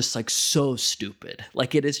is just like so stupid.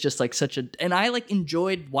 Like it is just like such a, and I like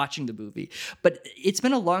enjoyed watching the movie, but it's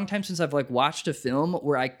been a long time since I've like watched a film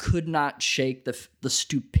where I could not shake the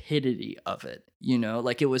stupidity of it.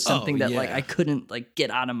 Like it was something that like I couldn't like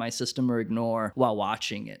get out of my system or ignore while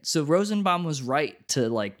watching it. So Rosenbaum was right to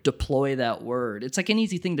like deploy that word. It's like an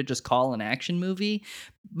easy thing to just call an action movie,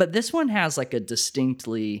 but this one has like a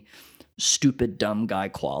distinctly stupid dumb guy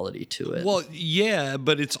quality to it. Well, yeah,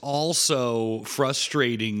 but it's also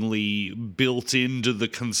frustratingly built into the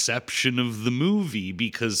conception of the movie,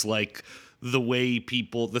 because like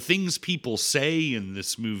the things people say in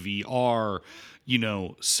this movie are,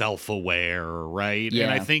 self-aware, right? Yeah.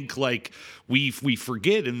 And I think like we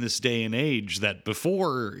forget in this day and age that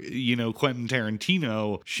before, Quentin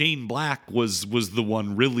Tarantino, Shane Black was the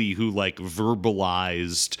one really who like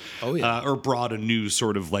verbalized or brought a new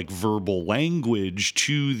sort of like verbal language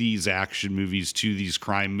to these action movies, to these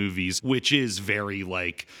crime movies, which is very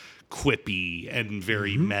like quippy and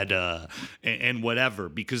very meta and whatever,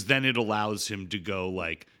 because then it allows him to go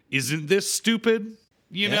like, isn't this stupid?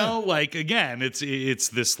 Like again, it's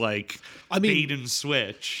this like bait and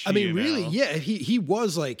switch. I mean, really, yeah, he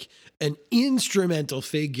was like an instrumental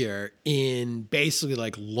figure in basically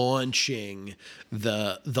like launching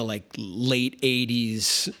the like late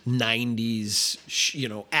 80s,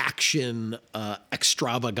 90s, action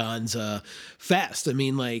extravaganza fest. I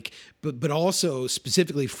mean, like, but also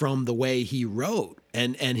specifically from the way he wrote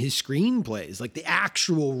and his screenplays, like the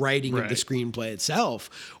actual writing of the screenplay itself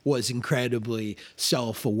was incredibly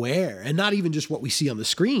self-aware, and not even just what we see on the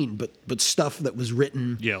screen, but stuff that was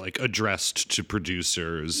written. Yeah, like addressed to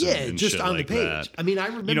producers. Yeah, and just shit on like the page. that. I mean, I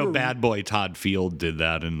remember. Bad Boy Todd Field did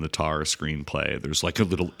that in the Tar screenplay. There's like a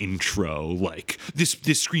little intro, like this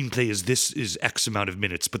screenplay is X amount of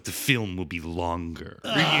minutes, but the film will be longer.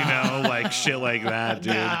 Like shit like that,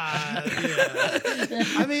 dude. Yeah.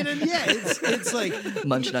 I mean, and yeah, it's like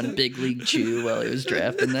munching on a big league chew while he was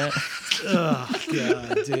drafting that. Oh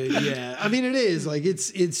god, dude. Yeah. I mean, it is like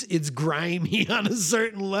it's grimy on a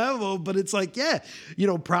certain level, but it's like, yeah,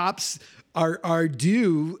 props are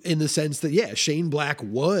due in the sense that, yeah, Shane Black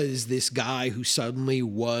was this guy who suddenly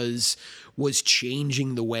was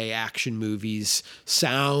changing the way action movies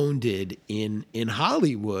sounded in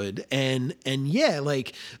Hollywood. And yeah,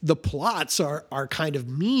 like the plots are kind of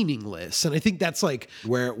meaningless. And I think that's like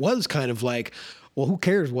where it was kind of like, well, who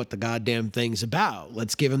cares what the goddamn thing's about?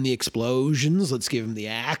 Let's give him the explosions. Let's give him the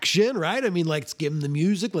action, right? I mean, let's give him the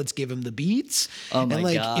music. Let's give him the beats. Oh, my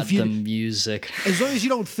and God, the music. As long as you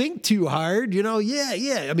don't think too hard,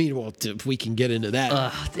 yeah. I mean, well, if we can get into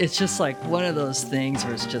that. It's just like one of those things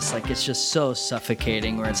where it's just so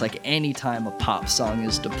suffocating, where it's like anytime a pop song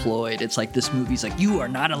is deployed, it's like this movie's like, you are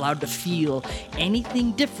not allowed to feel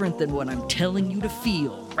anything different than what I'm telling you to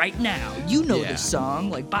feel. right now. You know Yeah. this song.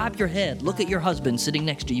 Like, bob your head. Look at your husband sitting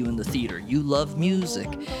next to you in the theater. You love music.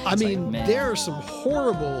 I It's mean, like, man. there are some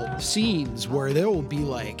horrible scenes where there will be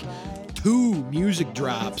like 2 music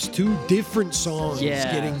drops, 2 different songs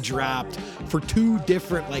Yeah. getting dropped for 2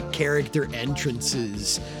 different like character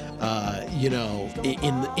entrances.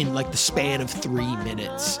 In like the span of 3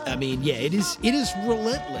 minutes. I mean, yeah, it is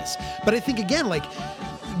relentless. But I think again, like,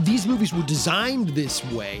 these movies were designed this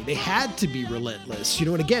way. They had to be relentless.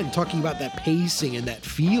 And again, talking about that pacing and that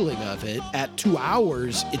feeling of it at 2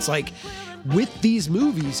 hours, it's like with these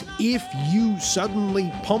movies, if you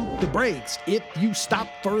suddenly pump the brakes, if you stop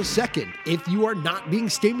for a second, if you are not being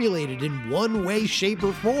stimulated in one way, shape,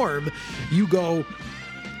 or form, you go,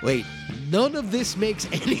 wait, none of this makes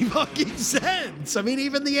any fucking sense. I mean,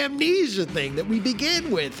 even the amnesia thing that we begin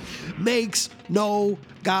with makes no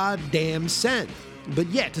goddamn sense. But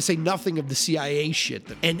yeah, to say nothing of the CIA shit.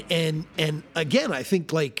 And again, I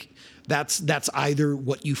think like that's either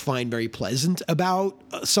what you find very pleasant about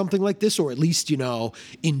something like this, or at least,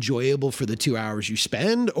 enjoyable for the 2 hours you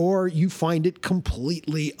spend, or you find it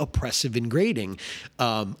completely oppressive and grating.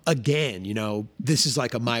 Again, this is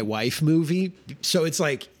like a My Wife movie. So it's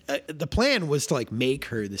like the plan was to like make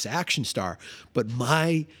her this action star, but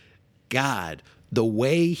my God, the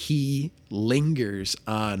way he lingers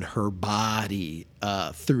on her body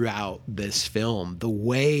throughout this film, the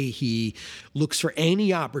way he looks for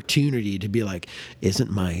any opportunity to be like,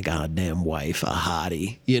 isn't my goddamn wife a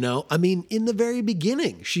hottie? I mean, in the very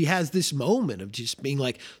beginning, she has this moment of just being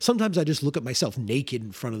like, sometimes I just look at myself naked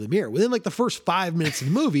in front of the mirror. Within like the first 5 minutes of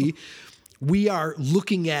the movie, we are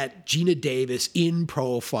looking at Gina Davis in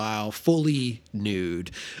profile, fully nude.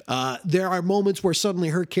 There are moments where suddenly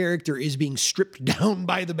her character is being stripped down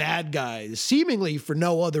by the bad guys, seemingly for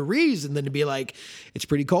no other reason than to be like, it's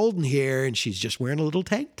pretty cold in here, and she's just wearing a little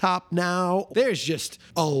tank top now. There's just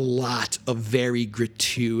a lot of very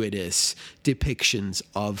gratuitous depictions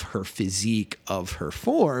of her physique, of her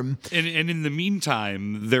form. And in the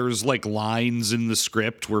meantime, there's like lines in the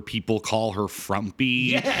script where people call her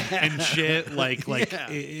frumpy and shit.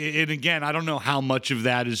 And again, I don't know how much of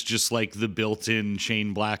that is just like the built-in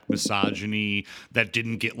Shane Black misogyny that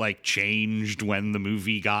didn't get like changed when the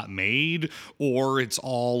movie got made, or it's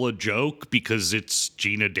all a joke because it's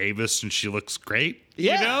Gina Davis and she looks great.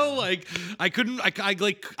 Yeah. I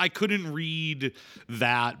couldn't read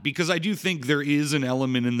that, because I do think there is an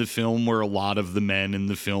element in the film where a lot of the men in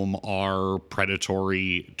the film are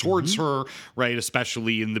predatory towards her, right?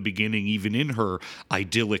 Especially in the beginning, even in her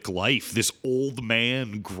idyllic life, this old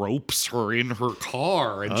man gropes her in her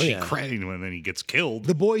car and and then he gets killed.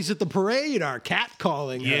 The boys at the parade are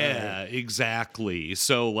catcalling her. Yeah, exactly.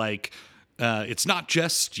 So like, it's not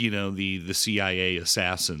just the CIA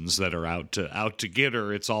assassins that are out to get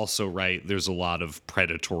her. It's also, right, there's a lot of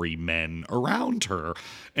predatory men around her,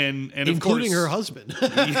 and including of course, her husband.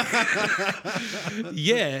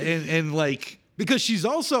 and like, because she's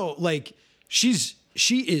also like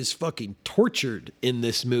she is fucking tortured in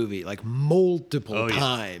this movie like multiple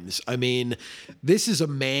times. I mean, this is a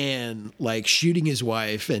man like shooting his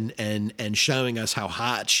wife and showing us how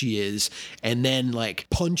hot she is, and then like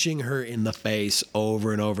punching her in the face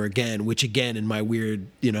over and over again, which again, in my weird,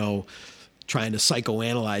 trying to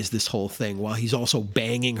psychoanalyze this whole thing while he's also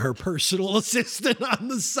banging her personal assistant on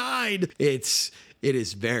the side. It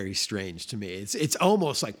is very strange to me. It's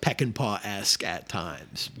almost like Peckinpah-esque at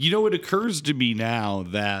times. It occurs to me now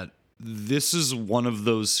that this is one of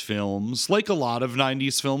those films, like a lot of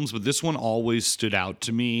 90s films, but this one always stood out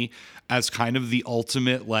to me as kind of the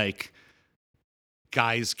ultimate, like,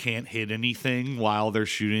 guys can't hit anything while they're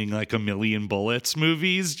shooting like a million bullets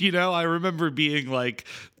movies. I remember being like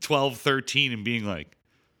 12, 13 and being like,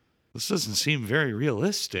 this doesn't seem very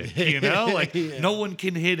realistic, like no one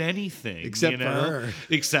can hit anything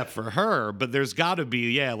except for her. But there's got to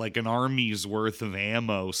be, like an army's worth of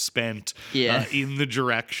ammo spent in the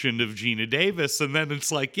direction of Gina Davis. And then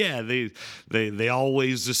it's like, they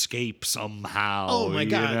always escape somehow. Oh my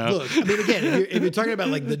God. Look, I mean, again, if you're talking about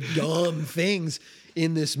like the dumb things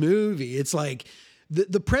in this movie, it's like,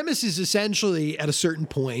 the premise is essentially at a certain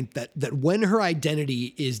point that when her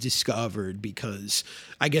identity is discovered, because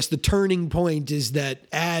I guess the turning point is that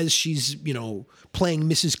as she's, playing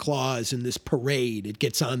Mrs. Claus in this parade, it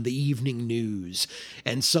gets on the evening news,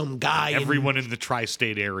 and some guy... Everyone in the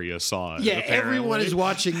tri-state area saw it. Yeah, apparently. Everyone is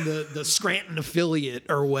watching the Scranton affiliate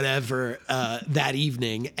or whatever that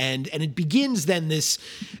evening, and it begins then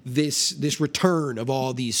this return of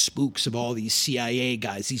all these spooks, of all these CIA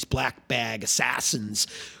guys, these black bag assassins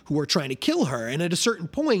who are trying to kill her. And at a certain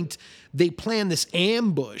point, they plan this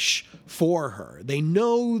ambush for her. They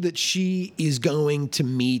know that she is going to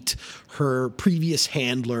meet her previous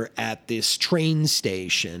handler at this train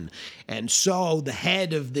station. And so the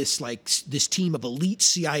head of this team of elite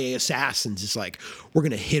CIA assassins is like, we're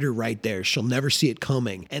going to hit her right there. She'll never see it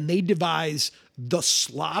coming. And they devise the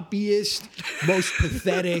sloppiest, most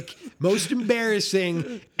pathetic, most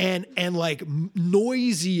embarrassing, and like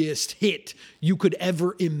noisiest hit you could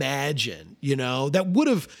ever imagine, you know, that would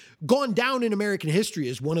have gone down in American history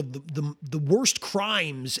as one of the worst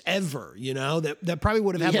crimes ever, you know, that probably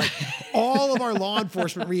would have had like all of our law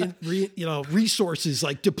enforcement resources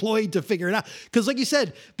like deployed to figure it out. Because like you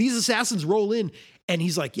said, these assassins roll in and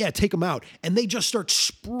he's like, yeah, take them out. And they just start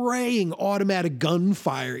spraying automatic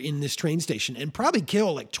gunfire in this train station and probably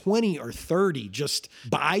kill like 20 or 30 just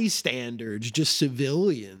bystanders, just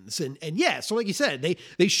civilians. And yeah, so like you said,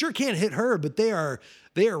 they sure can't hit her, but they are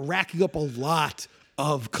racking up a lot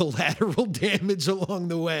of collateral damage along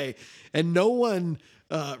the way. And no one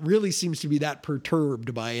really seems to be that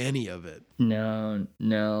perturbed by any of it. No.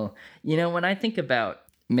 You know, when I think about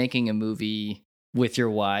making a movie with your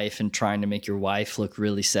wife and trying to make your wife look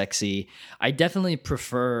really sexy, I definitely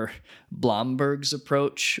prefer Blomberg's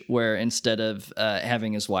approach, where instead of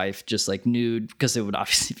having his wife just like nude, because it would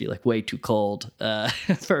obviously be like way too cold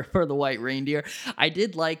for the White Reindeer. I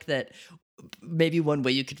did like that. Maybe one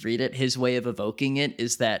way you could read it, his way of evoking it,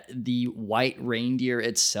 is that the White Reindeer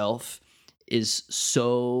itself is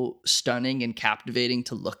so stunning and captivating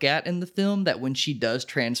to look at in the film that when she does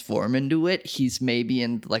transform into it, he's maybe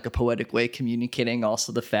in like a poetic way communicating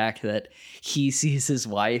also the fact that he sees his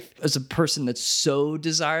wife as a person that's so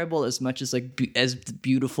desirable as much as like as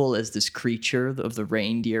beautiful as this creature of the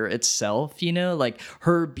reindeer itself, you know, like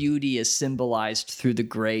her beauty is symbolized through the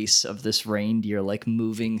grace of this reindeer like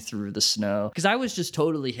moving through the snow. Because I was just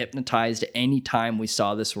totally hypnotized any time we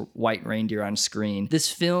saw this White Reindeer on screen.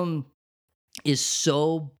 This film is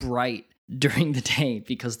so bright during the day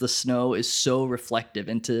because the snow is so reflective,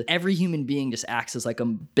 and to every human being just acts as like a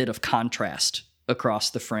bit of contrast across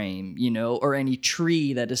the frame, you know, or any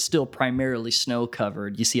tree that is still primarily snow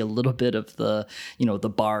covered. You see a little bit of the, you know, the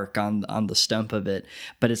bark on the stump of it,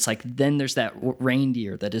 but it's like, then there's that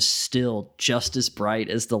reindeer that is still just as bright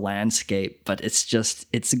as the landscape, but it's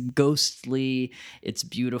ghostly, it's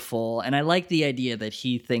beautiful. And I like the idea that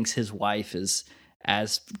he thinks his wife is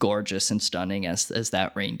as gorgeous and stunning as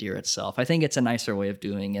that reindeer itself. I think it's a nicer way of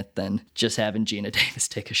doing it than just having Gina Davis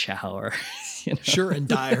take a shower. You know? Sure, and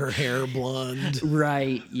dye her hair blonde.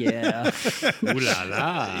 Right, yeah. Ooh la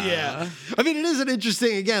la. Yeah. I mean, it is an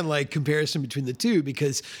interesting, again, like comparison between the two,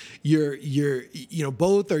 because you're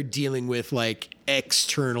both are dealing with like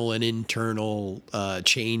external and internal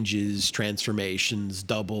changes, transformations,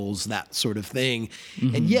 doubles, that sort of thing.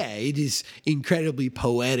 Mm-hmm. And yeah, it is incredibly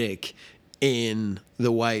poetic in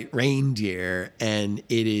the White Reindeer, and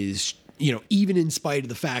it is, you know, even in spite of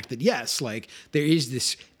the fact that yes, like there is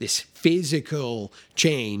this physical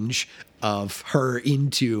change of her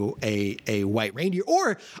into a White Reindeer.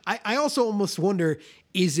 Or I also almost wonder,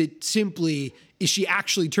 is she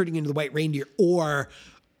actually turning into the White Reindeer, or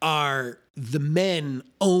are the men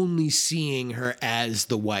only seeing her as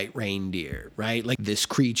the White Reindeer, right? Like this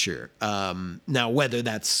creature. Now, whether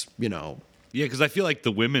that's, you know, yeah, because I feel like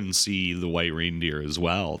the women see the White Reindeer as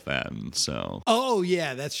well then, so. Oh,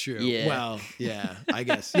 yeah, that's true. Yeah. Well, yeah, I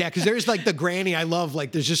guess. Yeah, because there's like the granny I love,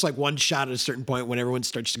 like there's just like one shot at a certain point when everyone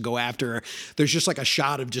starts to go after her. There's just like a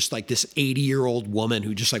shot of just like this 80-year-old woman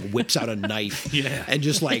who just like whips out a knife. Yeah. And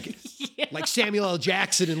just like, like Samuel L.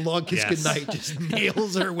 Jackson in Long Kiss Goodnight just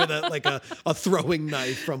nails her with a throwing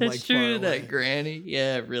knife from It's like true, far away. that granny.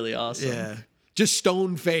 Yeah, really awesome. Yeah. Just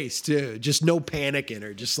stone face too. Just no panic in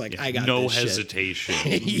her. Just like, I got no this shit. hesitation.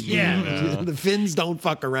 Yeah. The Finns don't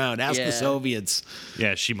fuck around. Ask the Soviets.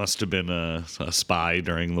 Yeah, she must have been a spy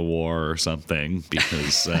during the war or something,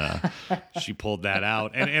 because she pulled that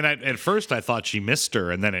out. And at first I thought she missed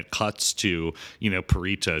her, and then it cuts to, you know,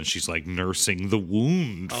 Parita, and she's like nursing the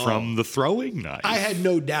wound from the throwing knife. I had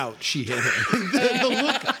no doubt she hit her.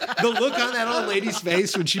 the look on that old lady's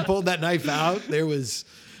face when she pulled that knife out, there was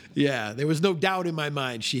no doubt in my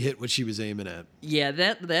mind she hit what she was aiming at. Yeah,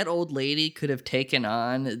 that old lady could have taken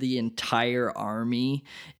on the entire army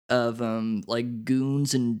of like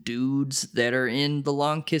goons and dudes that are in the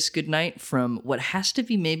Long Kiss Goodnight, from what has to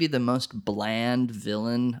be maybe the most bland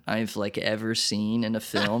villain I've like ever seen in a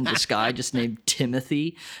film. This guy just named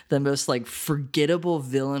Timothy, the most like forgettable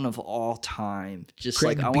villain of all time. Just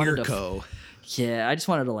Craig like I wanted Bierko. I just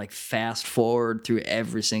wanted to like fast forward through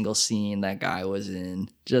every single scene that guy was in.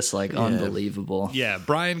 Just like unbelievable. Yeah,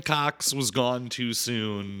 Brian Cox was gone too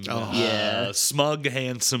soon. Yeah. Smug,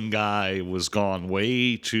 handsome guy was gone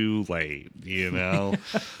way too late, Yeah,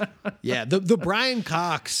 the Brian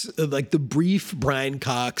Cox, like the brief Brian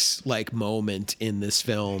Cox like moment in this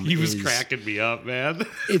film. He was cracking me up, man.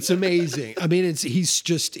 It's amazing. I mean,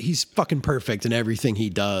 he's fucking perfect in everything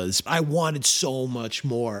he does. I wanted so much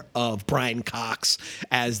more of Brian Cox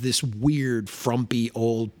as this weird, frumpy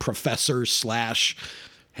old professor /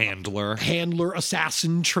 Handler,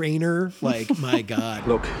 assassin, trainer. Like, my God.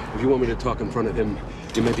 Look, if you want me to talk in front of him,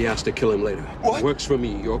 you may be asked to kill him later. What? Works for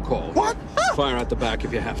me, your call. What? Fire out the back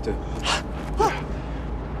if you have to.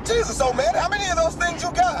 Jesus, old man, how many of those things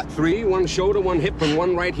you got? 3, 1 shoulder, 1 hip, and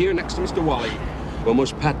 1 right here next to Mr. Wally. While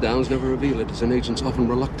most pat-downs never reveal it, as an agent's often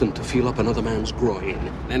reluctant to feel up another man's groin.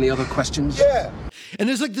 Any other questions? Yeah. And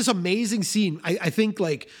there's like this amazing scene. I think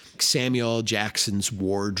like Samuel L. Jackson's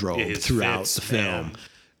wardrobe throughout the film. Man.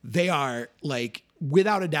 They are like,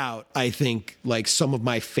 without a doubt, I think like some of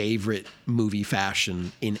my favorite movie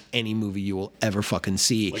fashion in any movie you will ever fucking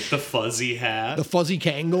see. Like the fuzzy hat. The fuzzy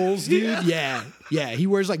Kangles, dude. Yeah. He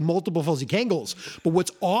wears like multiple fuzzy Kangles. But what's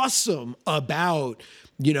awesome about,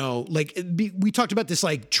 we talked about this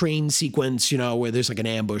like train sequence, where there's like an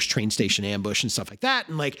ambush, train station ambush and stuff like that.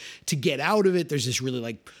 And like to get out of it, there's this really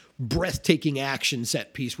like breathtaking action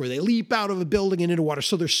set piece where they leap out of a building and into water,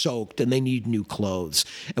 so they're soaked and they need new clothes.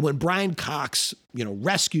 And when Brian Cox,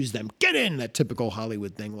 rescues them, get in, that typical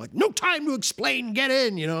Hollywood thing, like no time to explain, get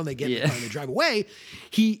in, and they get in the car and they drive away.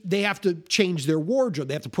 They have to change their wardrobe.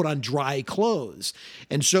 They have to put on dry clothes.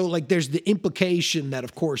 And so like there's the implication that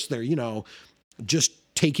of course they're, just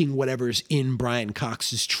taking whatever's in Brian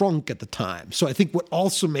Cox's trunk at the time. So I think what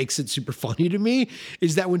also makes it super funny to me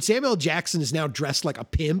is that when Samuel Jackson is now dressed like a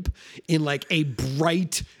pimp in like a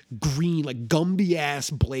bright green, like Gumby ass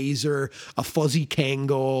blazer, a fuzzy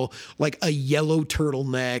Kangol, like a yellow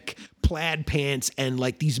turtleneck, plaid pants, and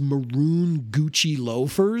like these maroon Gucci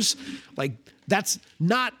loafers, like that's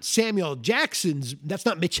not Samuel Jackson's, that's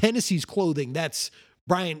not Mitch Hennessy's clothing, that's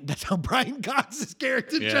how Brian Cox's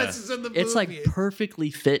character dresses in the movie. It's like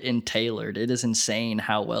perfectly fit and tailored. It is insane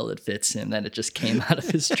how well it fits him that it just came out of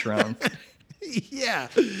his trunk. Yeah.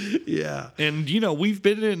 And we've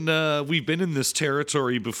been in this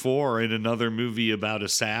territory before in another movie about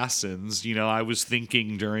assassins. I was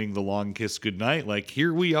thinking during the Long Kiss Goodnight, like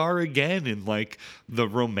here we are again in like the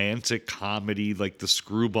romantic comedy, like the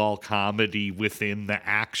screwball comedy within the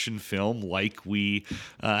action film, like we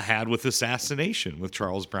had with Assassination with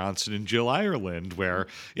Charles Bronson and Jill Ireland, where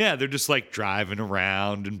they're just like driving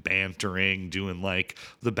around and bantering, doing like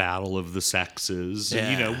the battle of the sexes.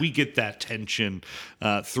 And we get that tension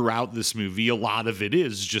throughout this movie. A lot of it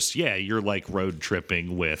is just you're like road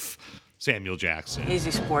tripping with Samuel Jackson.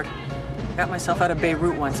 Easy, sport. Got myself out of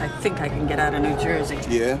Beirut once. I think I can get out of New Jersey.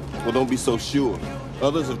 Yeah? Well, don't be so sure.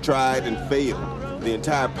 Others have tried and failed. The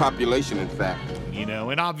entire population, in fact.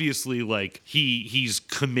 And obviously, like, he's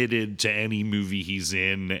committed to any movie he's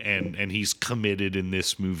in, and he's committed in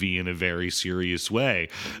this movie in a very serious way.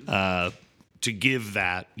 To give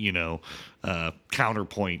that,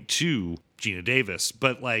 counterpoint to Gina Davis.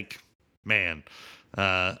 But, like, man,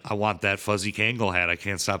 I want that fuzzy Kangol hat. I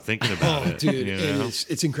can't stop thinking about it. Dude,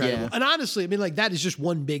 it's incredible. Yeah. And honestly, I mean, like, that is just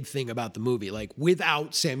one big thing about the movie. Like,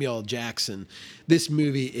 without Samuel L. Jackson, this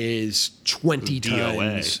movie is 20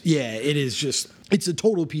 times. Yeah, it is just... It's a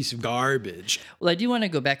total piece of garbage. Well, I do want to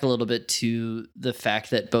go back a little bit to the fact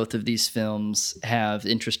that both of these films have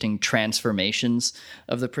interesting transformations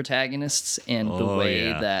of the protagonists and the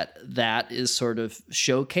way that is sort of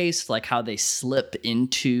showcased, like how they slip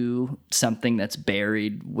into something that's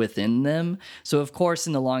buried within them. So, of course,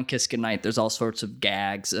 in The Long Kiss Goodnight, there's all sorts of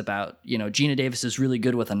gags about, Gina Davis is really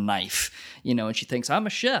good with a knife, and she thinks, I'm a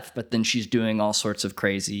chef, but then she's doing all sorts of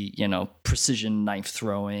crazy, precision knife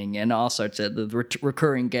throwing and all sorts of the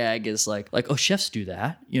recurring gag is like, oh, chefs do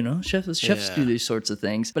that, chefs do these sorts of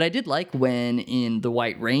things. But I did like when in The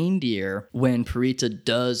White Reindeer, when Parita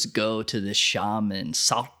does go to this shaman,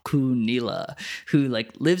 Salku Nila, who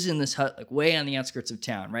like lives in this hut like way on the outskirts of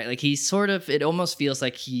town, right? Like he's sort of, it almost feels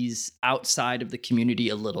like he's outside of the community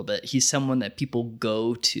a little bit. He's someone that people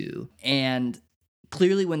go to. And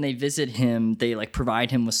clearly when they visit him, they like provide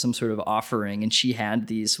him with some sort of offering. And she had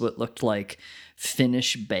these, what looked like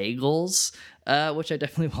Finnish bagels, which I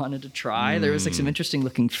definitely wanted to try. There was like some interesting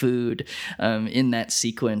looking food in that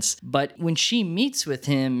sequence. But when she meets with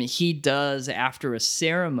him, he does, after a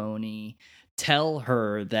ceremony, tell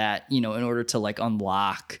her that, in order to like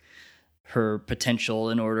unlock her potential,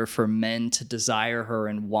 in order for men to desire her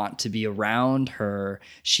and want to be around her,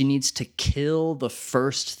 she needs to kill the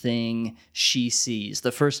first thing she sees,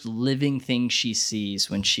 the first living thing she sees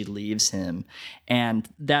when she leaves him. And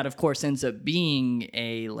that, of course, ends up being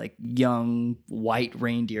a like young white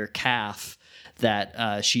reindeer calf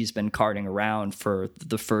that she's been carting around for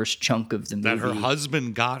the first chunk of the movie. That her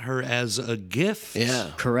husband got her as a gift.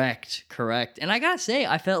 Yeah. Correct. And I gotta say,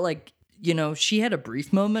 I felt like, she had a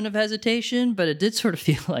brief moment of hesitation, but it did sort of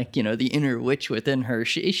feel like, the inner witch within her.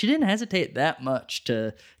 She didn't hesitate that much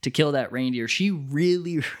to kill that reindeer. She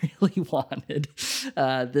really, really wanted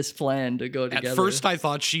this plan to go together. At first, I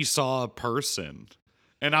thought she saw a person.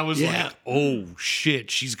 And I was like, oh,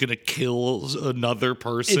 shit, she's going to kill another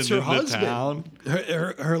person It's her in husband. the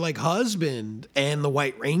town. Her like husband and the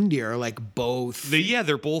white reindeer are like both.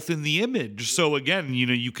 They're both in the image. So again,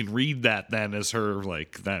 you can read that then as her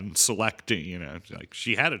like then selecting, like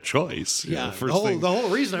she had a choice. Yeah, the whole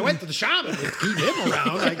reason I went to the shaman is to keep him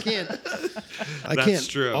around. I can't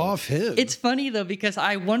true. off him. It's funny though, because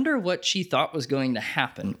I wonder what she thought was going to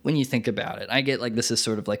happen when you think about it. I get like this is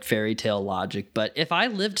sort of like fairy tale logic, but if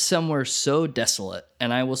I lived somewhere so desolate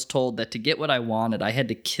and I was told that to get what I wanted, I had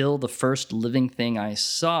to kill the first living thing I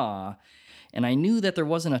saw, and I knew that there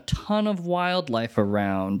wasn't a ton of wildlife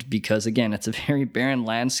around because, again, it's a very barren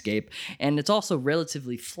landscape, and it's also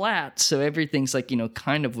relatively flat, so everything's like,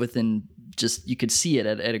 kind of within just, you could see it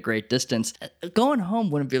at a great distance. Going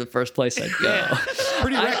home wouldn't be the first place I'd go.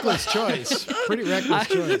 Pretty reckless choice.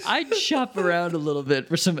 I'd shop around a little bit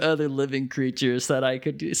for some other living creatures that I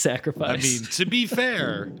could sacrifice. I mean,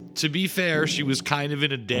 to be fair, she was kind of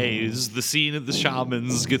in a daze. The scene of the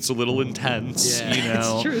shamans gets a little intense,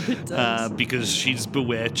 It's true, it does. because she's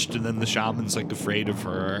bewitched, and then the shaman's like afraid of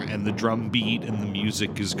her, and the drum beat and the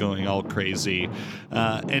music is going all crazy.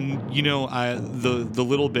 The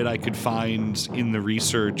little bit I could find in the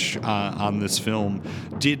research on this film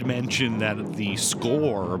did mention that the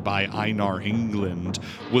score by Einar England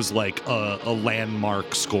was like a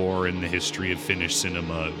landmark score in the history of Finnish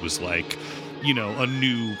cinema. It was like, a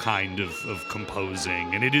new kind of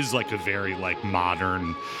composing, and it is like a very like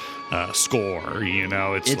modern score,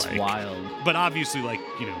 it's like, wild. But obviously like,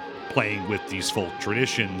 playing with these folk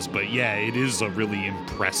traditions, but yeah, it is a really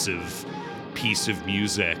impressive piece of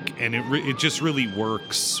music, and it just really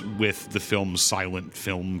works with the film's silent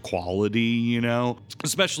film quality,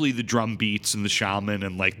 especially the drum beats and the shaman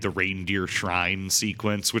and like the reindeer shrine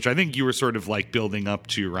sequence, which I think you were sort of like building up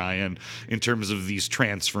to, Ryan, in terms of these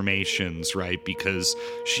transformations, right? Because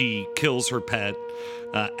she kills her pet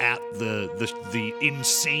at the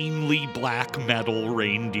insanely black metal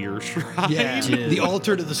reindeer shrine. Yeah, the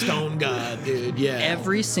altar to the stone god, dude. Yeah.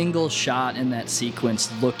 Every single shot in that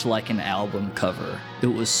sequence looked like an album cover. It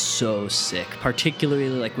was so sick, particularly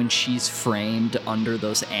like when she's framed under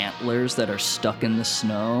those antlers that are stuck in the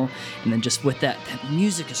snow. And then just with that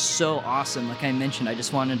music is so awesome. Like I mentioned, I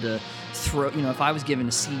just wanted to throw, if I was given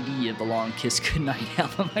a CD of the Long Kiss Goodnight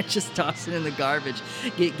album, I'd just toss it in the garbage.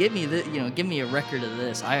 Give me a record of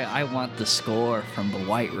this. I want the score from the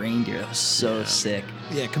White Reindeer. That was so sick.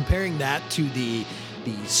 Yeah, comparing that to the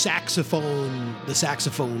saxophone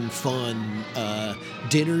fun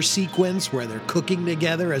dinner sequence where they're cooking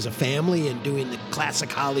together as a family and doing the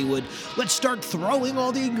classic Hollywood, let's start throwing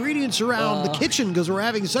all the ingredients around the kitchen because we're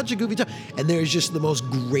having such a goofy time. And there's just the most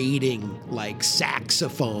grating like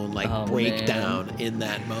saxophone breakdown in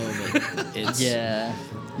that moment. It's Yeah,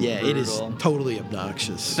 it is totally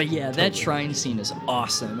obnoxious. But yeah, that shrine scene is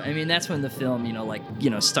awesome. I mean, that's when the film,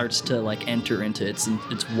 starts to like enter into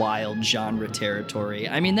its wild genre territory.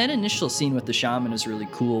 I mean, that initial scene with the shaman is really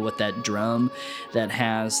cool with that drum that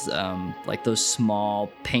has like those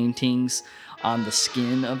small paintings on the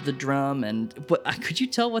skin of the drum. And could you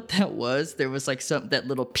tell what that was? There was like that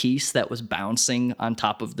little piece that was bouncing on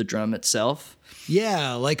top of the drum itself.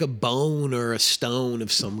 Yeah, like a bone or a stone of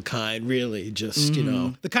some kind, really. Just,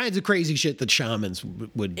 the kinds of crazy shit that shamans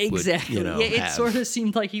would exactly. It have. sort of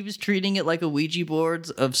seemed like he was treating it like a Ouija board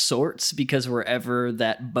of sorts, because wherever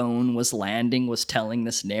that bone was landing was telling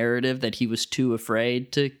this narrative that he was too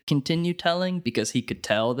afraid to continue telling because he could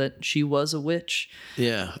tell that she was a witch.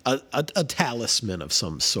 Yeah, a talisman of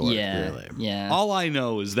some sort, really. Yeah. All I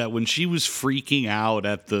know is that when she was freaking out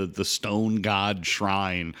at the stone god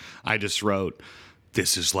shrine, I just wrote,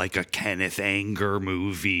 this is like a Kenneth Anger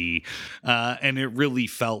movie. And it really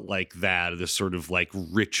felt like that, this sort of like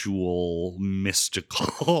ritual,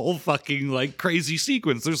 mystical, fucking like crazy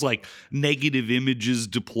sequence. There's like negative images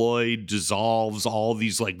deployed, dissolves, all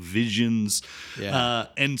these like visions. Yeah.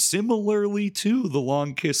 And similarly to The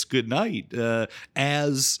Long Kiss Goodnight,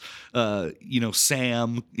 as,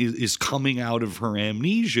 Sam is coming out of her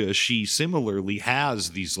amnesia, she similarly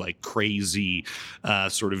has these like crazy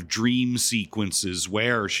sort of dream sequences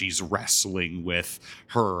where she's wrestling with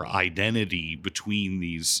her identity between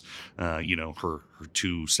these, her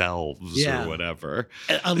two selves or whatever.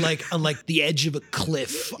 On the edge of a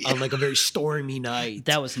cliff on like a very stormy night.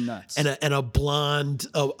 That was nuts. And a blonde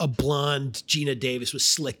Gina Davis with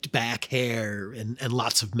slicked back hair and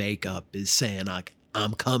lots of makeup is saying like,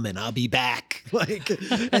 I'm coming, I'll be back. Like,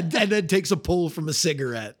 and then takes a pull from a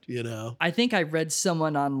cigarette, I think I read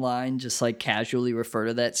someone online just like casually refer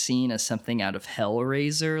to that scene as something out of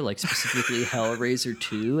Hellraiser, like specifically Hellraiser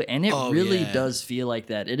 2. And it really does feel like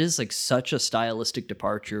that. It is like such a stylistic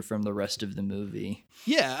departure from the rest of the movie.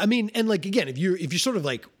 Yeah, I mean, and like again, if you're sort of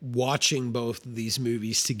like watching both of these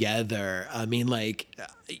movies together, I mean, like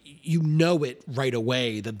it right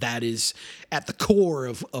away that is at the core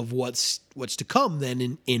of what's to come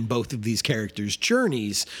then in both of these characters'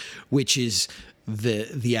 journeys, which is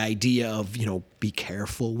the idea of, be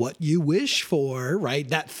careful what you wish for, right?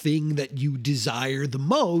 That thing that you desire the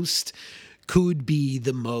most could be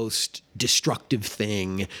the most destructive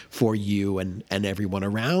thing for you and everyone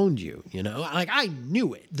around you, Like, I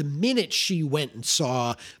knew it. The minute she went and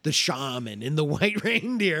saw the shaman in the White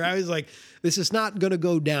Reindeer, I was like, this is not going to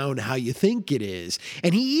go down how you think it is.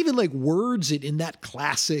 And he even, like, words it in that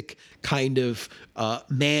classic kind of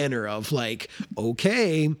manner of, like,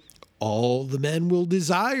 okay, all the men will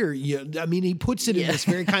desire you. I mean, he puts it in this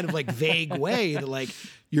very kind of, like, vague way that, like,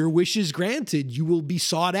 your wish is granted. You will be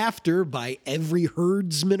sought after by every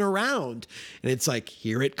herdsman around. And it's like,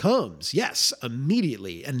 here it comes. Yes,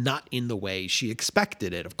 immediately. And not in the way she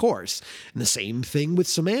expected it, of course. And the same thing with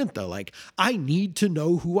Samantha. Like, I need to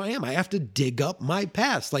know who I am. I have to dig up my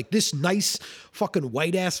past. Like, this nice fucking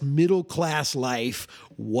white-ass middle-class life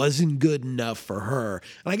wasn't good enough for her.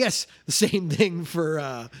 And I guess the same thing for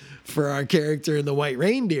our character in the White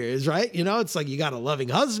Reindeer is, right? It's like you got a loving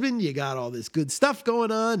husband, you got all this good stuff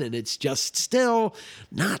going on, and it's just still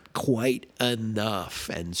not quite enough.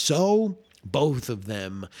 And so both of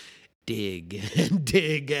them dig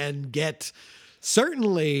and get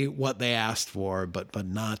certainly what they asked for, but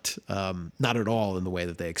not at all in the way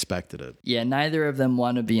that they expected it. Yeah, neither of them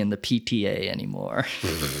want to be in the PTA anymore.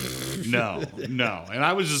 No. And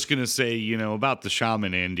I was just going to say, about the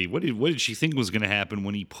shaman, Andy, what did she think was going to happen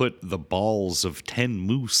when he put the balls of 10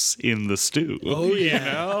 moose in the stew? Oh,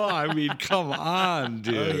 yeah. I mean, come on,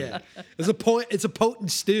 dude. Oh, yeah. It's a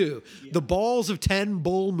potent stew. Yeah. The balls of 10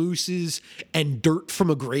 bull mooses and dirt from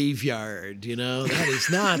a graveyard, that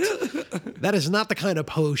is not the kind of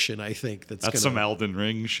potion I think that's some Elden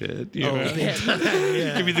Ring shit.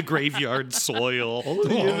 Yeah. Give me the graveyard soil.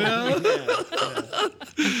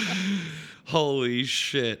 Holy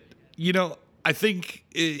shit. I think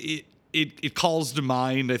it calls to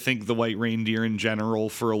mind, I think, the White Reindeer in general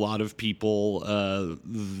for a lot of people,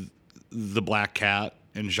 the Black Cat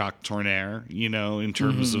and Jacques Tourneur, in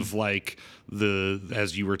terms of like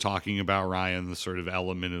as you were talking about, Ryan, the sort of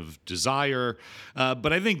element of desire.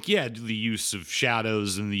 But I think, the use of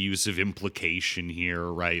shadows and the use of implication here,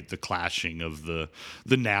 right? The clashing of the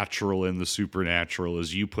natural and the supernatural,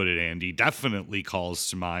 as you put it, Andy, definitely calls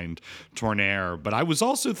to mind Tourneur. But I was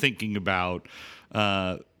also thinking about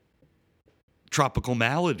Tropical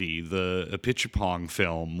Malady, the Apichatpong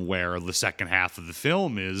film, where the second half of the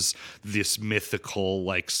film is this mythical,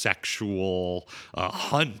 like, sexual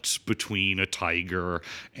hunt between a tiger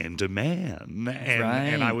and a man.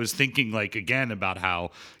 And I was thinking, like, again, about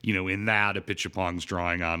how, in that Apichatpong's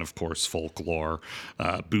drawing on, of course, folklore,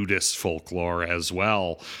 Buddhist folklore as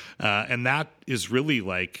well. And that is really,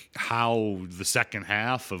 like, how the second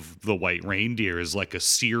half of The White Reindeer is like a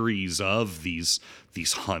series of these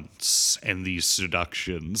hunts and these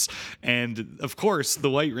seductions. And of course, the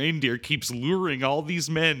White Reindeer keeps luring all these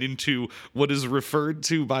men into what is referred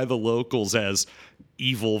to by the locals as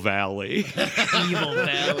Evil Valley. Evil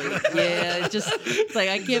Valley. Yeah, it's like,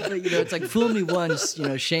 I can't, it's like, fool me once,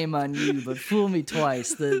 shame on you, but fool me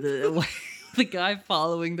twice. The guy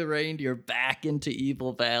following the reindeer back into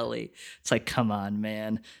Evil Valley. It's like, come on,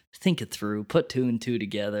 man. Think it through. Put two and two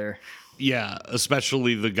together. Yeah,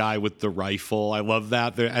 especially the guy with the rifle. I love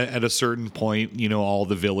that. At a certain point, all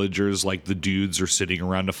the villagers, like the dudes, are sitting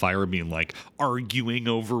around a fire being like arguing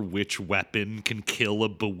over which weapon can kill a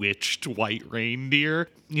bewitched white reindeer.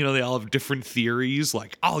 They all have different theories.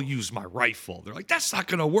 Like, I'll use my rifle. They're like, that's not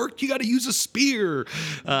going to work. You got to use a spear.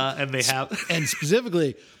 And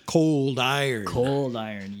specifically cold iron. Cold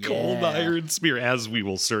iron, yeah. Cold iron spear, as we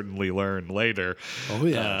will certainly learn later. Oh,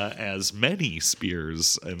 yeah. As many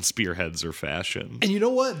spears and spearheads are fashioned. And you know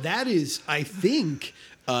what? That is, I think,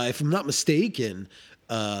 if I'm not mistaken,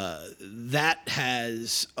 that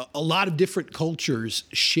has a lot of different cultures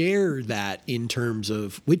share that in terms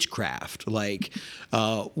of witchcraft. Like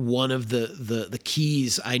one of the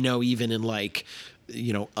keys I know, even in like,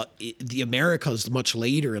 the Americas much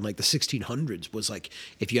later in like the 1600s, was like,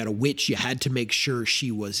 if you had a witch, you had to make sure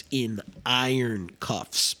she was in iron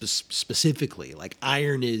cuffs specifically. Like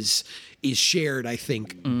iron is shared, I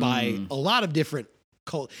think, by a lot of different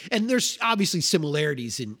and there's obviously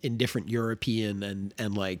similarities in different European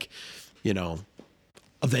and like,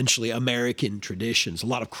 eventually American traditions, a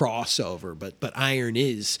lot of crossover, but iron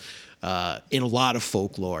is in a lot of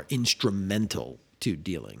folklore instrumental to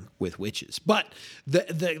dealing with witches. But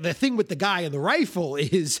the thing with the guy in the rifle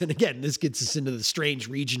is, and again, this gets us into the strange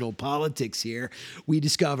regional politics here, we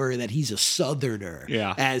discover that he's a Southerner,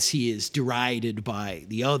 as he is derided by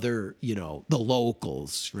the other, the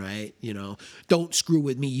locals, right? Don't screw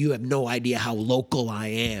with me. You have no idea how local I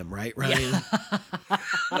am, right, Ryan?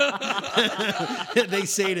 Yeah. They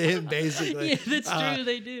say to him, basically. Yeah, that's true.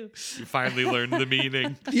 They do. You finally learned the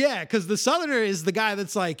meaning. Yeah, because the Southerner is the guy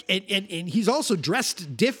that's like, and he's also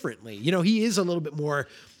dressed differently. He is a little bit more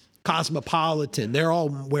cosmopolitan. They're all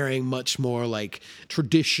wearing much more like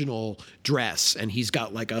traditional dress, and he's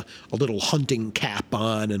got like a little hunting cap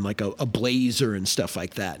on and like a blazer and stuff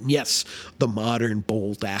like that. And yes, the modern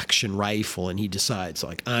bolt action rifle, and he decides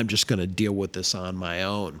like, I'm just going to deal with this on my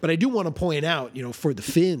own. But I do want to point out, for the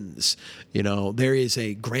Finns, there is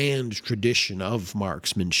a grand tradition of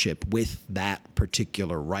marksmanship with that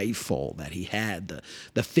particular rifle that he had,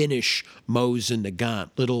 the Finnish Mosin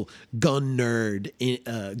Nagant. Little gun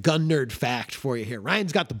nerd fact for you here.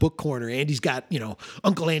 Ryan's got the book corner. Andy's got,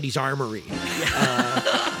 Uncle Andy's armory.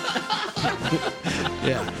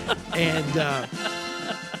 Yeah. And,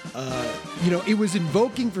 it was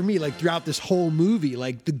invoking for me, like throughout this whole movie,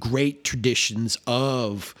 like the great traditions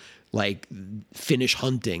of like Finnish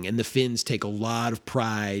hunting. And the Finns take a lot of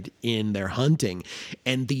pride in their hunting.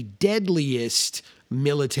 And the deadliest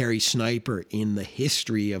military sniper in the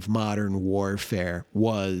history of modern warfare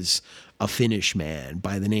was a Finnish man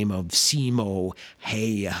by the name of Simo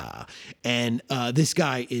Heiha. And this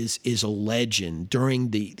guy is a legend.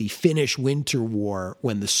 During the Finnish Winter War,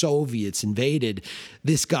 when the Soviets invaded,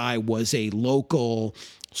 this guy was a local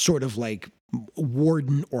sort of like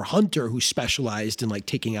warden or hunter who specialized in like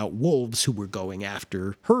taking out wolves who were going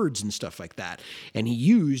after herds and stuff like that. And he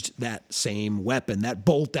used that same weapon, that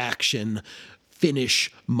bolt action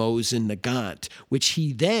Finnish Mosin Nagant, which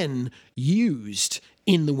he then used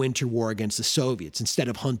in the Winter War against the Soviets. Instead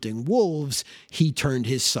of hunting wolves, he turned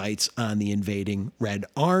his sights on the invading Red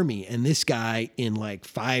Army. And this guy, in like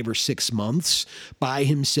 5 or 6 months, by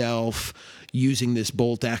himself, using this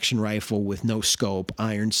bolt-action rifle with no scope,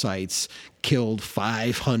 iron sights, killed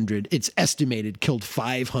 500, it's estimated, killed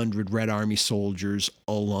 500 Red Army soldiers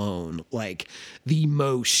alone. Like the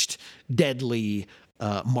most deadly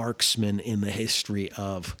marksman in the history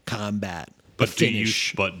of combat. But do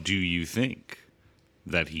you think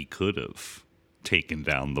that he could have taken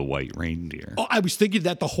down the White Reindeer? Oh, I was thinking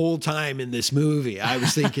that the whole time in this movie. I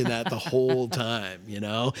was thinking that the whole time,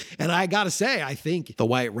 And I got to say, I think the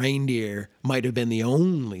White Reindeer might have been the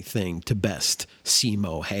only thing to best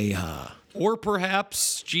Simo Heiha. Or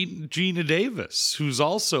perhaps Gina Davis, who's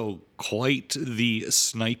also quite the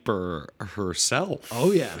sniper herself.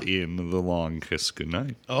 Oh, yeah. In The Long Kiss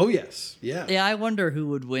Goodnight. Oh, yes. Yeah. Yeah, I wonder who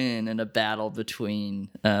would win in a battle between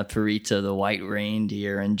Perita, the White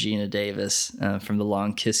Reindeer, and Gina Davis from The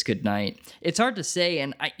Long Kiss Goodnight. It's hard to say,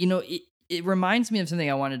 and it reminds me of something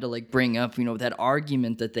I wanted to like bring up, that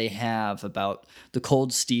argument that they have about the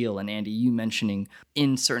cold steel, and Andy, you mentioning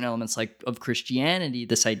in certain elements like of Christianity,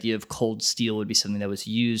 this idea of cold steel would be something that was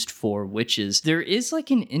used for witches. There is like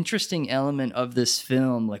an interesting element of this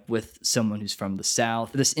film, like with someone who's from the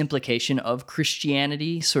South, this implication of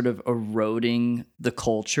Christianity sort of eroding the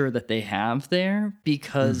culture that they have there,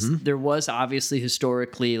 because there was obviously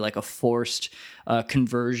historically like a forced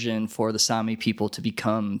conversion for the Sami people to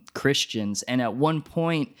become Christians. And at one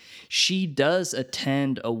point, she does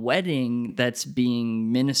attend a wedding that's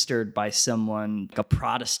being ministered by someone, like a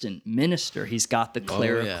Protestant minister. He's got the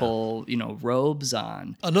clerical, robes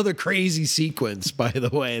on. Another crazy sequence, by the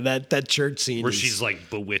way, that church scene where she's like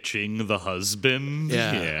bewitching the husband.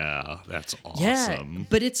 Yeah, that's awesome. Yeah,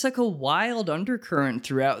 but it's like a wild undercurrent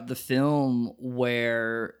throughout the film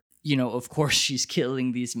where, of course she's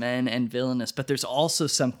killing these men and villainous, but there's also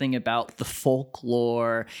something about the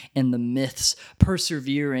folklore and the myths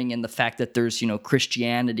persevering and the fact that there's,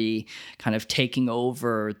 Christianity kind of taking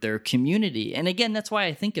over their community. And again, that's why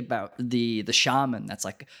I think about the shaman that's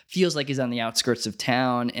like, feels like he's on the outskirts of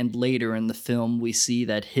town. And later in the film, we see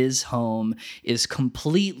that his home is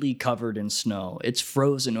completely covered in snow. It's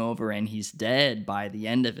frozen over and he's dead by the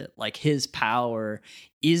end of it. Like his power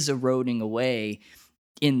is eroding away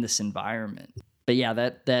in this environment. But yeah,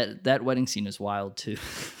 that wedding scene is wild too.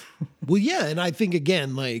 Well, yeah, and I think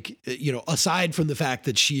again, like, aside from the fact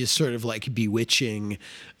that she is sort of like bewitching,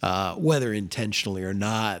 whether intentionally or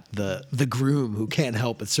not, the groom who can't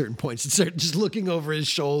help at certain points and start just looking over his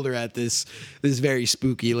shoulder at this very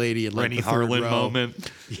spooky lady in like Renny the third Harlin row.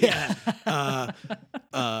 moment. Yeah.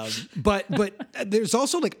 But there's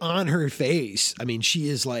also like on her face, I mean,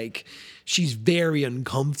 she's very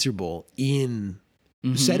uncomfortable in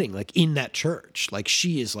setting, like in that church. Like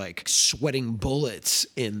she is like sweating bullets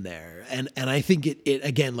in there. And I think it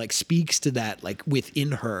again like speaks to that like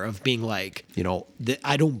within her of being like,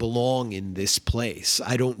 I don't belong in this place.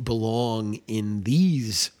 I don't belong in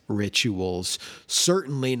these rituals,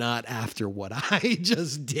 certainly not after what I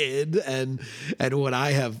just did and what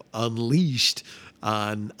I have unleashed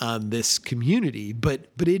on this community. But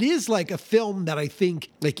it is like a film that I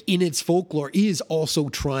think like in its folklore is also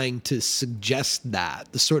trying to suggest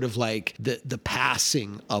that the sort of like the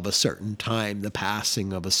passing of a certain time, the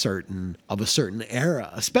passing of a certain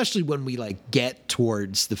era, especially when we like get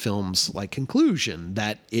towards the film's like conclusion,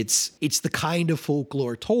 that it's the kind of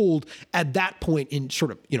folklore told at that point in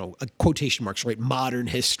sort of, a quotation marks, right, modern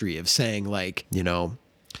history of saying like,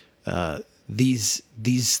 these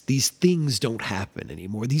things don't happen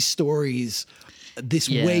anymore. These stories, this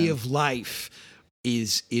way of life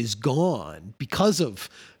is gone because of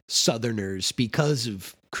Southerners, because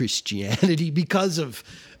of Christianity, because of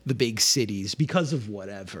the big cities, because of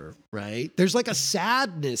whatever, right? There's like a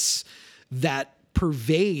sadness that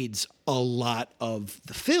pervades a lot of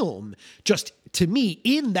the film, just to me,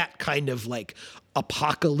 in that kind of like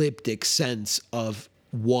apocalyptic sense of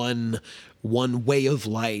one way of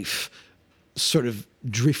life sort of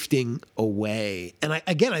drifting away. And I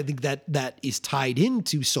think that is tied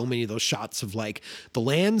into so many of those shots of like the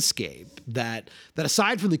landscape that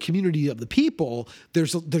aside from the community of the people,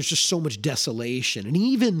 there's just so much desolation. And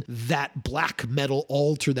even that black metal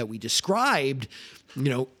altar that we described,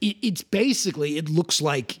 it's basically, it looks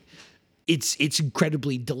like it's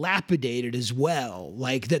incredibly dilapidated as well.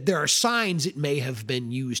 Like that there are signs it may have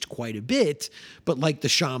been used quite a bit, but like the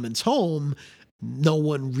shaman's home, no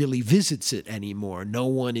one really visits it anymore. No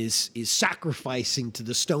one is sacrificing to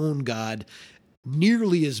the stone god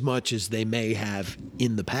nearly as much as they may have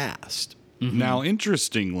in the past. Mm-hmm. Now,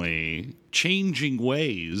 interestingly, changing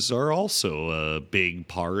ways are also a big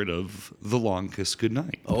part of The Long Kiss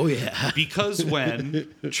Goodnight. Oh, yeah. Because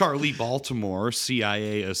when Charlie Baltimore,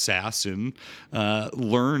 CIA assassin,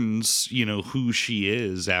 learns, who she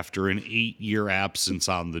is after an 8-year absence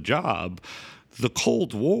on the job, the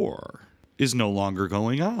Cold War is no longer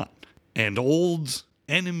going on. And old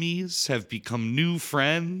enemies have become new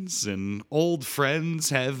friends, and old friends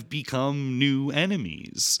have become new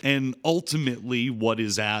enemies. And ultimately, what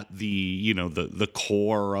is at the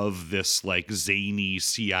core of this like zany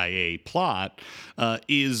CIA plot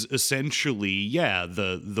is essentially,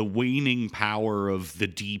 the waning power of the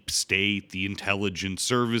deep state, the intelligence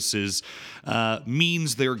services,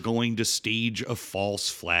 means they're going to stage a false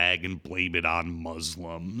flag and blame it on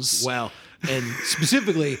Muslims. Well, and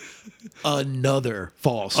specifically another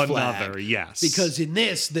false flag. Another, yes. Because in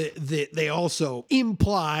this, they also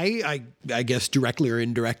imply, I guess directly or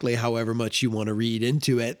indirectly, however much you want to read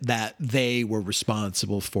into it, that they were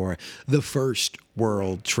responsible for the first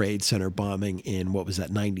World Trade Center bombing in, what was that,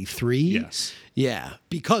 93? Yes. Yeah,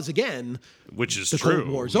 because again, which is the true. Cold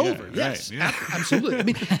War's over. Yes, right, absolutely. I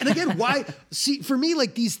mean, and again, why? See, for me,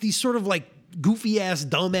 like these sort of like goofy ass,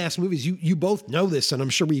 dumb ass movies. You both know this, and I'm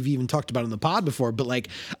sure we've even talked about it on the pod before. But like,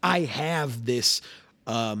 I have this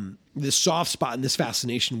soft spot and this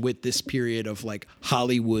fascination with this period of like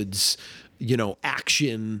Hollywood's,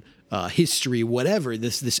 action. History, whatever,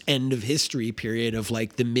 this end of history period of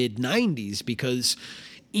like the mid 90s, because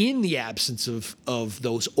in the absence of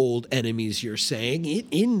those old enemies you're saying,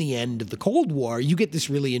 in the end of the Cold War, you get this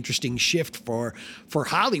really interesting shift for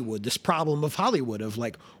Hollywood, this problem of Hollywood of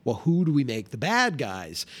like, well, who do we make the bad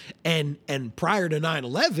guys? And prior to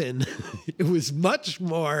 9/11, it was much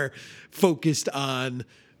more focused on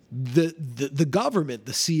the government,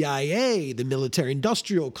 the CIA, the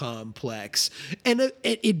military-industrial complex. And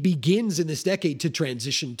it begins in this decade to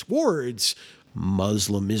transition towards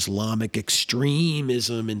Muslim Islamic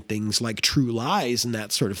extremism and things like True Lies and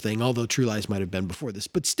that sort of thing, although True Lies might have been before this.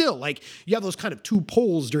 But still, like, you have those kind of two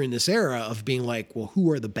poles during this era of being like, well, who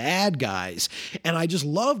are the bad guys? And I just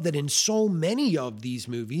love that in so many of these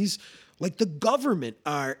movies, like, the government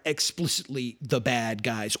are explicitly the bad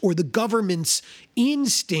guys, or the government's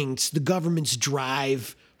instincts, the government's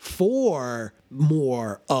drive for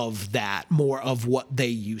more of that, more of what they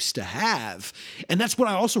used to have. And that's what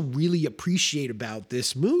I also really appreciate about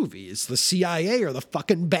this movie is the CIA are the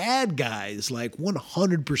fucking bad guys, like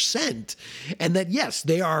 100%. And that, yes,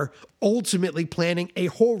 they are ultimately planning a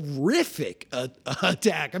horrific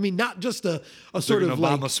attack. I mean, not just a sort of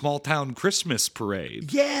like a small town Christmas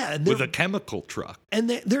parade. Yeah. With a chemical truck. And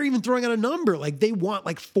they're even throwing out a number. Like, they want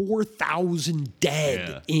like 4,000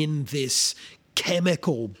 dead in this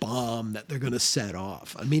chemical bomb that they're going to set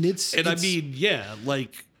off. I mean,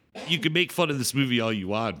 like, you can make fun of this movie all you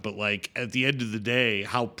want, but like at the end of the day,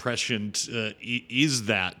 how prescient is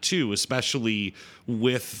that too, especially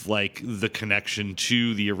with like the connection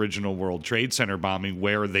to the original World Trade Center bombing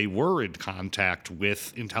where they were in contact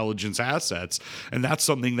with intelligence assets. And that's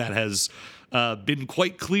something that has been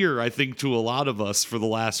quite clear, I think, to a lot of us for the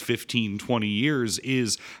last 15, 20 years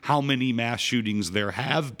is how many mass shootings there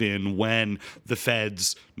have been when the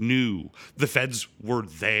feds knew. The feds were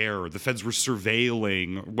there. The feds were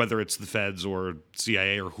surveilling, whether it's the feds or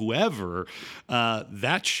CIA or whoever.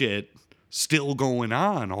 That shit still going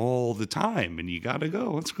on all the time, and you gotta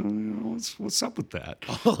go. What's up with that?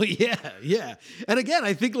 Oh yeah. And again,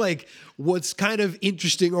 I think like what's kind of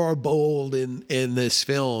interesting or bold in this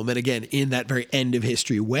film, and again in that very end of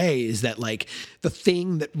history way, is that like the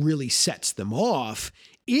thing that really sets them off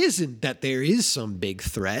isn't that there is some big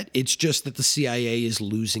threat. It's just that the CIA is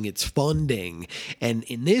losing its funding. And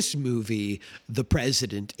in this movie, the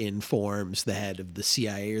president informs the head of the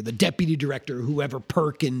CIA or the deputy director, whoever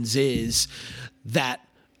Perkins is, that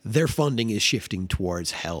their funding is shifting towards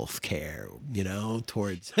health care,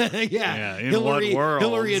 towards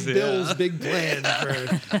Hillary and Bill's big plan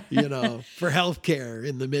for, for health care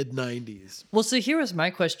in the mid-90s. Well, so here was my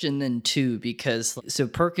question then too, because so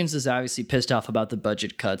Perkins is obviously pissed off about the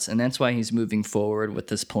budget cuts, and that's why he's moving forward with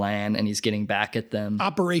this plan and he's getting back at them.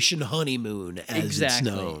 Operation Honeymoon, as it's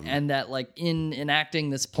known. And that like in enacting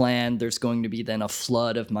this plan, there's going to be then a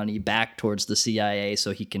flood of money back towards the CIA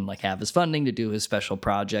so he can like have his funding to do his special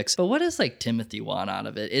projects. But what does like Timothy want out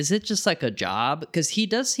of it? Is it just like a job? Because he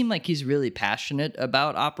does seem like he's really passionate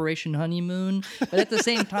about Operation Honeymoon, but at the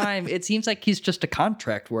same time, it seems like he's just a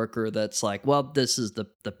contract worker that's like, well, this is the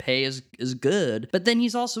pay is good. But then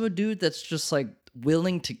he's also a dude that's just like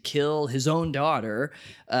willing to kill his own daughter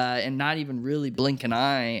and not even really blink an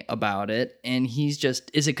eye about it. And he's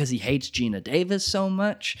just, is it because he hates Gina Davis so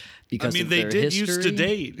much? Because I mean, they did used to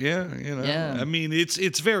date. Yeah. Yeah. I mean,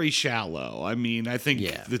 it's very shallow. I mean, I think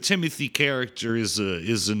the Timothy character is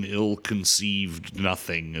an ill-conceived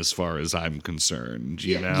nothing as far as I'm concerned.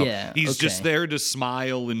 You know, he's just there to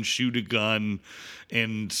smile and shoot a gun,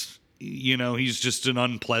 and he's just an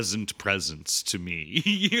unpleasant presence to me.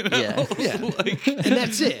 Yeah. And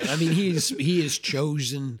that's it. I mean, he is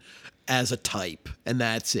chosen as a type, and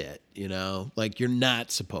that's it. Like, you're not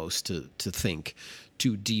supposed to think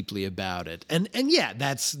too deeply about it. And yeah,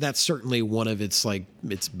 that's certainly one of its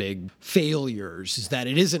big failures, is that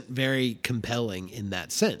it isn't very compelling in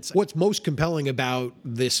that sense. What's most compelling about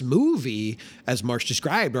this movie, as Marsh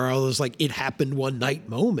described, are all those like it happened one night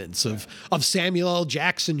moments of Samuel L.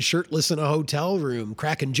 Jackson shirtless in a hotel room,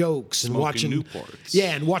 cracking jokes and watching Newports.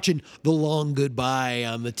 Yeah, and watching The Long Goodbye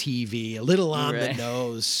on the TV, a little on the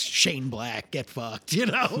nose, Shane Black get fucked,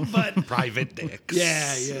 but private dicks.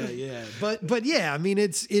 Yeah. But yeah, I mean,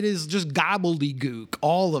 it is just gobbledygook.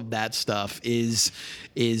 All of that stuff is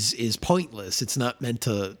pointless. It's not meant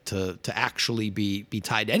to actually be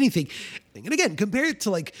tied to anything. And again, compared to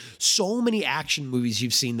like so many action movies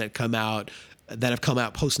you've seen that have come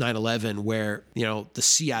out post 9/11, where the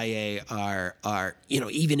CIA are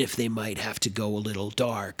even if they might have to go a little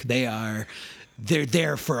dark, they're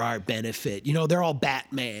there for our benefit. They're all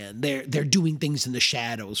Batman. They're doing things in the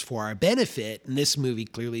shadows for our benefit. And this movie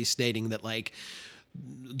clearly stating that like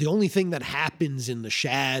the only thing that happens in the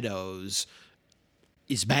shadows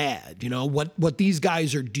is bad. You know, what these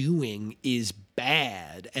guys are doing is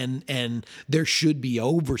bad, and there should be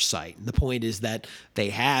oversight. And the point is that they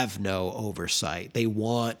have no oversight. They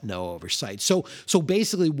want no oversight. So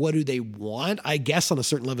basically, what do they want? I guess on a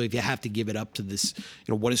certain level, if you have to give it up to this,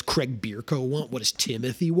 what does Craig Bierko want? What does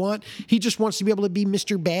Timothy want? He just wants to be able to be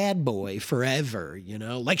Mr. Bad Boy forever,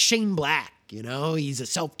 like Shane Black. He's a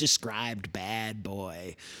self-described bad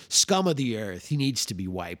boy, scum of the earth. He needs to be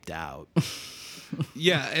wiped out.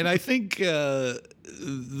 Yeah, and I think the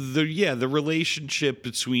relationship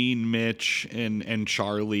between Mitch and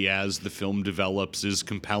Charlie as the film develops is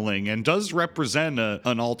compelling and does represent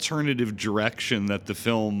an alternative direction that the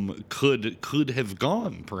film could have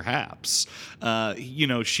gone, perhaps.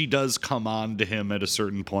 She does come on to him at a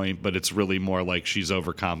certain point, but it's really more like she's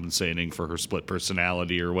overcompensating for her split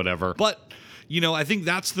personality or whatever. But I think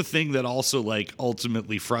that's the thing that also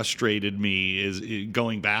ultimately frustrated me is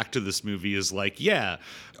going back to this movie is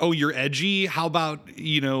oh, you're edgy? How about,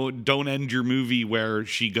 don't end your movie where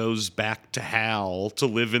she goes back to Hal to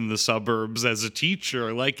live in the suburbs as a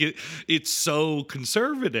teacher. It's so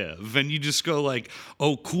conservative. And you just go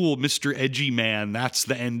oh, cool, Mr. Edgy Man, that's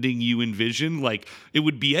the ending you envision. It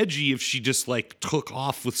would be edgy if she just took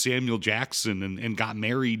off with Samuel Jackson and got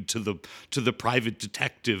married to the private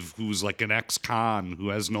detective who's an ex-con who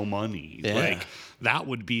has no money. Yeah. That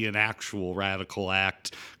would be an actual radical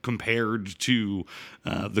act compared to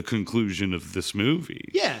the conclusion of this movie.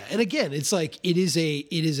 Yeah, and again, it's it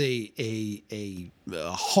is a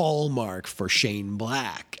hallmark for Shane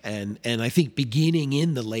Black, and I think beginning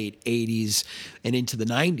in the late '80s and into the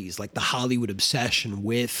 '90s, the Hollywood obsession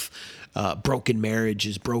with broken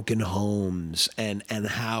marriages, broken homes, and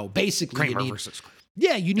how basically Kramer versus Kramer.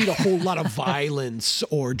 Yeah, you need a whole lot of violence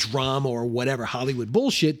or drama or whatever Hollywood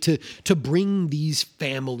bullshit to bring these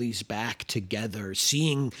families back together.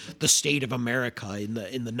 Seeing the state of America in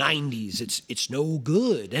the 90s, it's no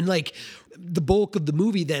good. And the bulk of the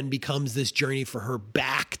movie then becomes this journey for her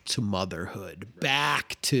back to motherhood,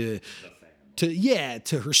 back to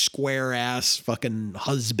her square ass fucking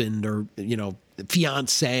husband or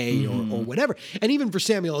fiance or whatever. And even for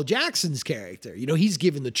Samuel L. Jackson's character, he's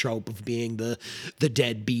given the trope of being the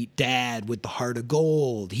deadbeat dad with the heart of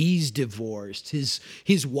gold. He's divorced.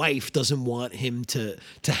 His wife doesn't want him to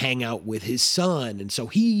hang out with his son, and so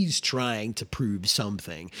he's trying to prove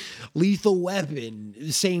something. Lethal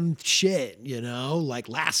Weapon, same shit,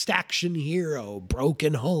 Last Action Hero,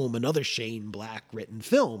 Broken Home, another Shane Black written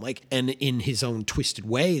film. And in his own twisted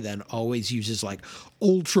way, then always uses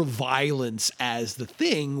ultra violence as the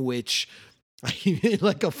thing, which in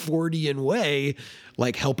a Fordian way,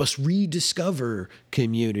 help us rediscover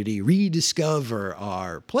community, rediscover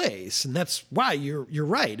our place. And that's why you're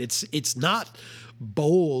right. It's not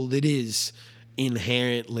bold. It is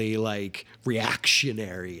inherently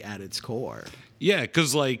reactionary at its core. Yeah,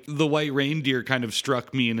 because the White Reindeer kind of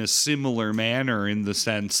struck me in a similar manner in the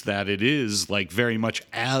sense that it is very much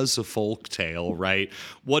as a folktale, right?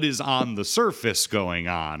 What is on the surface going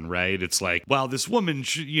on, right? It's wow, this woman,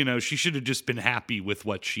 she should have just been happy with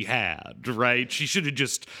what she had, right? She should have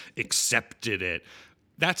just accepted it.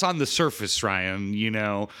 That's on the surface, Ryan,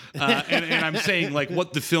 and I'm saying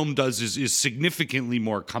what the film does is significantly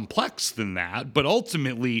more complex than that. But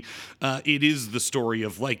ultimately, it is the story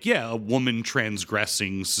of a woman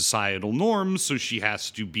transgressing societal norms. So she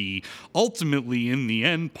has to be ultimately in the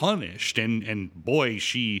end punished. And boy,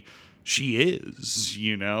 she is,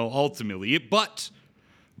 ultimately. But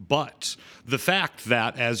the fact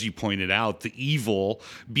that, as you pointed out, the evil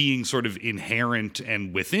being sort of inherent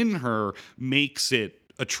and within her makes it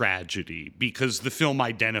a tragedy because the film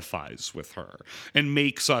identifies with her and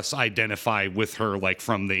makes us identify with her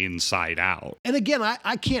from the inside out. And again,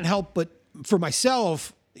 I can't help but for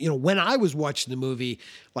myself, when I was watching the movie,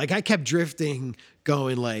 I kept drifting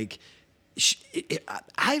going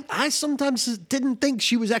I sometimes didn't think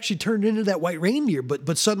she was actually turned into that White Reindeer,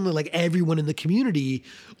 but suddenly everyone in the community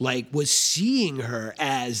was seeing her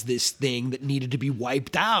as this thing that needed to be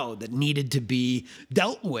wiped out, that needed to be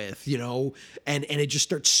dealt with, and it just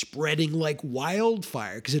starts spreading like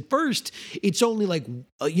wildfire. Because at first it's only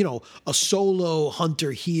a solo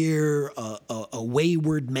hunter here, a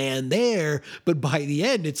wayward man there, but by the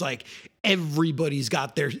end it's everybody's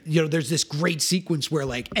got their, there's this great sequence where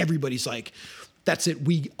everybody's that's it,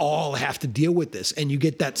 we all have to deal with this. And you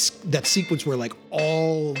get that sequence where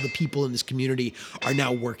all the people in this community are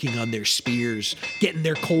now working on their spears, getting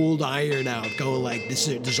their cold iron out, going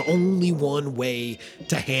there's only one way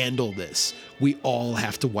to handle this. We all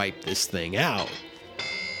have to wipe this thing out.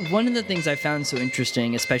 One of the things I found so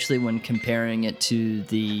interesting, especially when comparing it to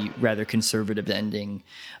the rather conservative ending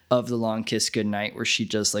of The Long Kiss Goodnight, where she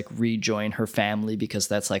does like rejoin her family because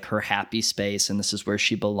that's like her happy space and this is where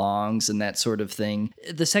she belongs and that sort of thing.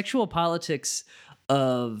 The sexual politics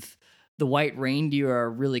of the White Reindeer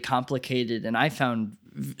are really complicated, and I found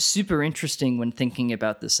super interesting when thinking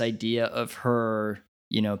about this idea of her,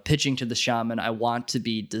 you know, pitching to the shaman, I want to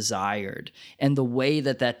be desired. And the way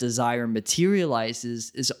that that desire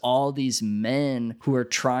materializes is all these men who are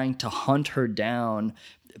trying to hunt her down,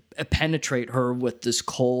 penetrate her with this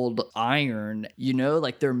cold iron, you know,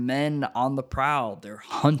 like they're men on the prowl. They're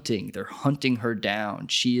hunting her down.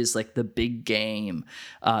 She is like the big game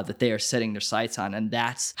that they are setting their sights on. And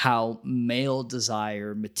that's how male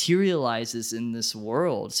desire materializes in this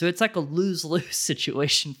world. So it's like a lose-lose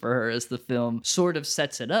situation for her as the film sort of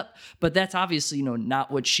sets it up. But that's obviously, you know,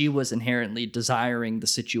 not what she was inherently desiring the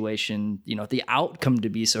situation, you know, the outcome to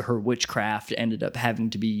be. So her witchcraft ended up having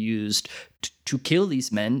to be used to kill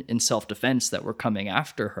these men in self-defense that were coming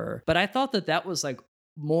after her. But I thought that that was like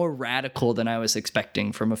more radical than I was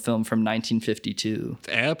expecting from a film from 1952.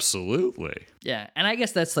 Absolutely. Yeah. And I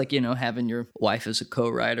guess that's like, you know, having your wife as a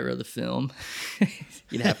co-writer of the film.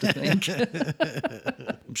 You'd have to think.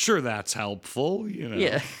 I'm sure that's helpful, you know.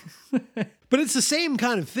 Yeah. But it's the same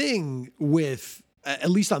kind of thing with, at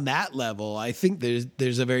least on that level, I think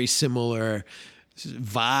there's a very similar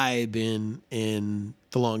vibe in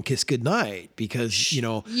The Long Kiss Goodnight, because, you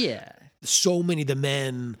know, yeah, so many of the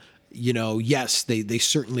men, you know, yes, they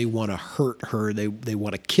certainly want to hurt her, they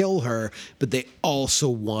want to kill her, but they also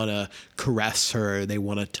want to caress her, they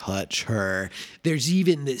want to touch her. There's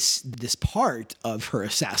even this part of her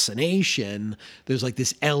assassination, there's like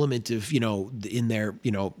this element of, you know, in their,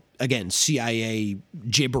 you know, again, CIA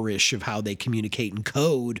gibberish of how they communicate in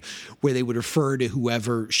code, where they would refer to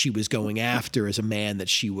whoever she was going after as a man that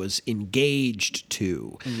she was engaged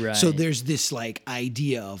to. Right. So there's this like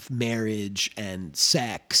idea of marriage and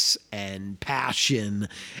sex and passion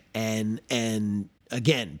and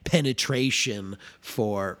again, penetration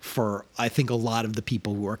for I think a lot of the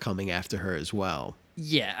people who are coming after her as well.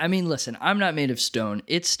 Yeah, I mean, listen, I'm not made of stone.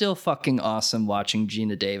 It's still fucking awesome watching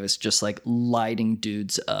Geena Davis just like lighting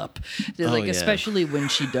dudes up. Like, yeah. Especially when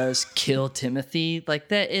she does kill Timothy, like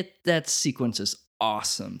that sequence is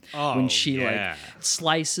awesome. When she like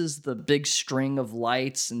slices the big string of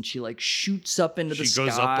lights and she like shoots up into the sky. She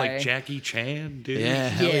goes up like Jackie Chan, dude.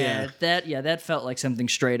 Yeah, that felt like something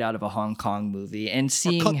straight out of a Hong Kong movie. And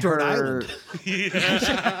seeing Cutthroat her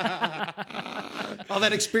all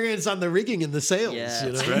that experience on the rigging and the sails. Yeah,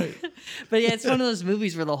 you know? That's right. But yeah, it's one of those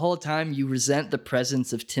movies where the whole time you resent the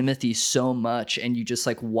presence of Timothy so much and you just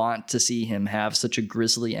like want to see him have such a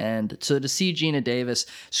grisly end. So to see Geena Davis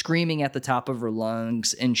screaming at the top of her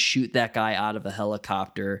lungs and shoot that guy out of a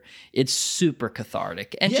helicopter, it's super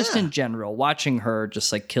cathartic. And just in general, watching her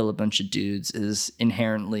just like kill a bunch of dudes is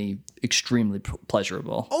inherently extremely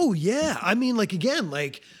pleasurable. Oh yeah. I mean, like, again,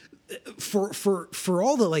 like for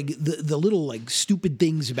all the like the little like stupid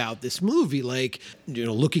things about this movie, like, you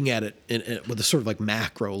know, looking at it with a sort of like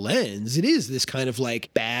macro lens, it is this kind of like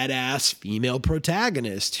badass female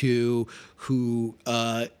protagonist who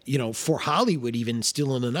you know, for Hollywood, even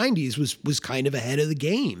still in the 90s, was kind of ahead of the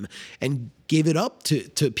game and gave it up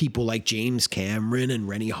to people like James Cameron and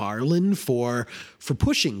Renny Harlin for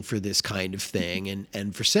pushing for this kind of thing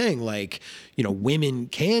and for saying, like, you know, women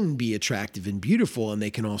can be attractive and beautiful and they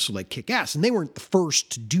can also like kick ass. And they weren't the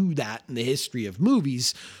first to do that in the history of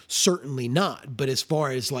movies, certainly not. But as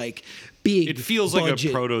far as like big, it feels budget, like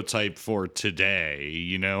a prototype for today,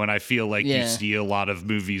 you know, and I feel like you see a lot of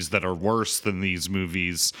movies that are worse than these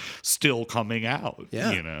movies still coming out,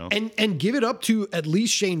 you know. And give it up to at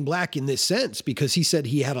least Shane Black in this sense, because he said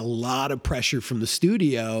he had a lot of pressure from the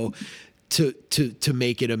studio to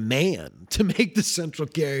make it a man, to make the central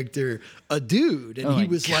character a dude, and he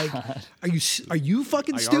was like, "Are you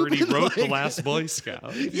fucking stupid?" I already wrote like, The Last Boy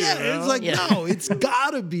Scout. Yeah, it's like, no, it's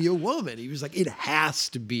gotta be a woman. He was like, it has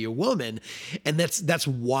to be a woman, and that's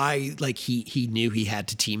why like he knew he had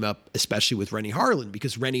to team up, especially with Renny Harlin,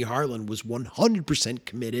 because Renny Harlin was 100%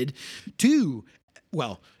 committed to,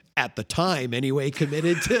 well, at the time anyway,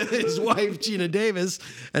 committed to his wife, Geena Davis,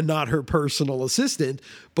 and not her personal assistant,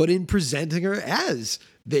 but in presenting her as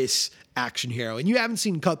this action hero. And you haven't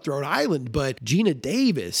seen Cutthroat Island, but Geena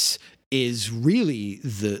Davis is really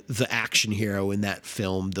the action hero in that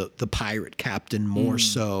film, the pirate captain, more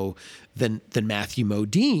so than Matthew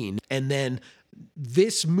Modine. And then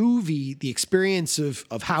this movie, the experience of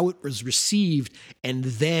how it was received, and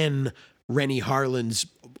then Renny Harlin's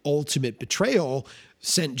ultimate betrayal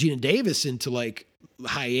sent Geena Davis into like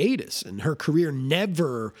hiatus, and her career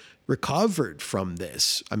never recovered from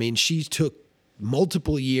this. I mean, she took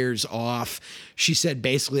multiple years off. She said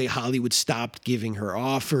basically Hollywood stopped giving her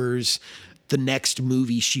offers. The next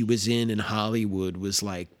movie she was in Hollywood was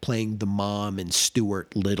like playing the mom in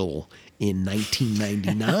Stuart Little in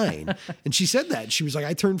 1999. And she said that. She was like,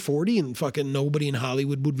 I turned 40 and fucking nobody in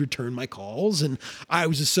Hollywood would return my calls. And I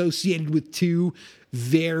was associated with two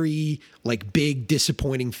very like big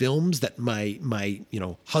disappointing films that my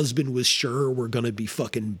husband was sure were going to be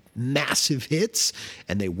fucking massive hits,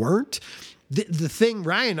 and they weren't. The thing,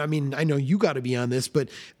 Ryan, I mean, I know you got to be on this, but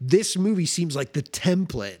this movie seems like the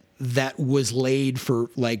template that was laid for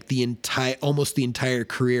like almost the entire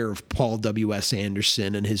career of Paul W.S.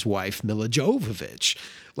 Anderson and his wife Mila Jovovich.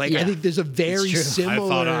 Like, I think there's a very similar. I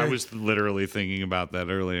thought I was literally thinking about that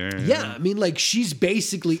earlier. Yeah, I mean, like, she's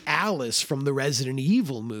basically Alice from the Resident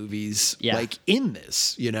Evil movies, like, in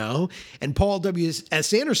this, you know? And Paul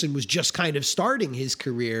W.S. Anderson was just kind of starting his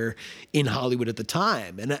career in Hollywood at the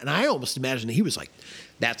time. And I almost imagine that he was like,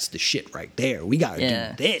 that's the shit right there. We got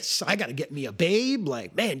to do this. I got to get me a babe.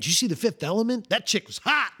 Like, man, did you see The Fifth Element? That chick was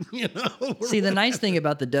hot, you know? See, the nice thing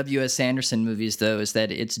about the W.S. Anderson movies, though, is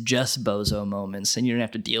that it's just bozo moments, and you don't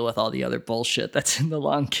have to deal with all the other bullshit that's in the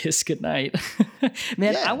Long Kiss Goodnight.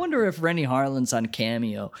 Man, I wonder if Renny Harlin's on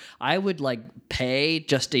Cameo. I would, like, pay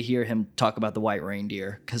just to hear him talk about the White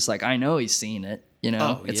Reindeer, because, like, I know he's seen it. You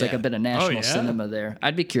know, it's like a bit of national cinema there.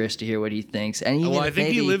 I'd be curious to hear what he thinks. And I think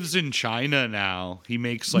he lives in China now. He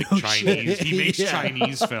makes like Chinese. He makes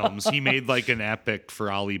Chinese films. He made like an epic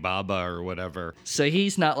for Alibaba or whatever. So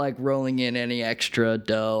he's not like rolling in any extra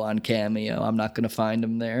dough on Cameo. I'm not going to find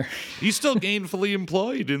him there. He's still gainfully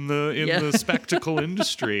employed in the spectacle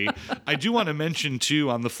industry. I do want to mention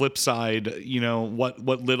too, on the flip side, you know, what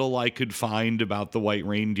little I could find about the White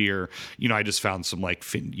Reindeer. You know, I just found some like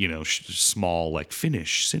small like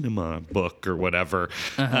Finnish cinema book or whatever.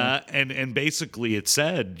 And basically it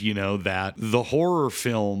said, you know, that the horror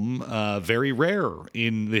film, very rare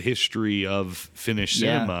in the history of Finnish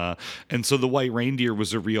cinema. And so the White Reindeer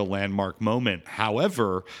was a real landmark moment.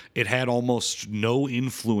 However, it had almost no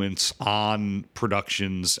influence on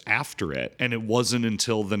productions after it. And it wasn't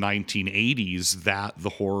until the 1980s that the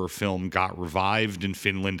horror film got revived in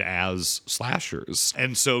Finland as slashers.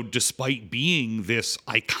 And so despite being this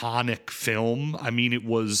iconic film, I mean, it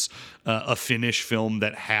was a Finnish film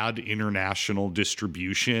that had international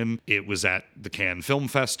distribution. It was at the Cannes Film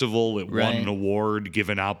Festival. It won an award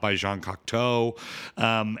given out by Jean Cocteau,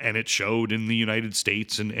 and it showed in the United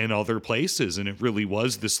States and other places. And it really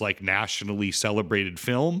was this like nationally celebrated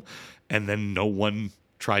film. And then no one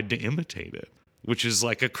tried to imitate it, which is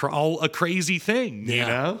like a crazy thing, you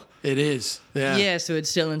know? It is. Yeah, so it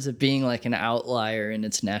still ends up being like an outlier in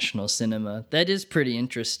its national cinema. That is pretty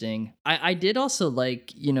interesting. I did also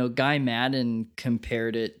like, you know, Guy Madden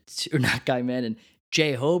compared it to, or not Guy Madden,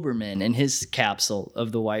 Jay Hoberman in his capsule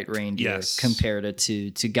of the White Reindeer compared it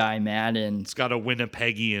to Guy Madden. It's got a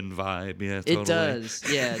Winnipeggian vibe, yeah, totally. It does,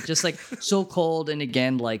 yeah. Just like so cold, and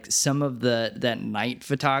again, like some of that night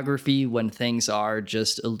photography when things are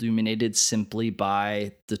just illuminated simply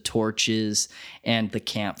by the torches and the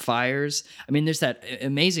campfires. I mean, there's that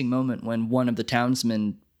amazing moment when one of the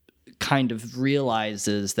townsmen kind of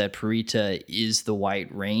realizes that Parita is the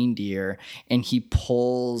White Reindeer, and he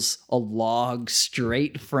pulls a log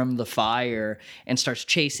straight from the fire and starts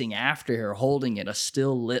chasing after her, holding it, a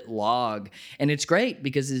still lit log. And it's great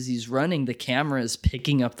because as he's running, the camera is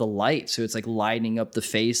picking up the light, so it's like lighting up the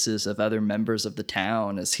faces of other members of the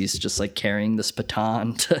town as he's just like carrying this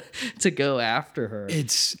baton to go after her.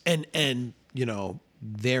 It's and you know,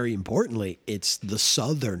 very importantly, it's the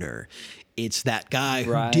Southerner. It's that guy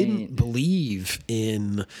who didn't believe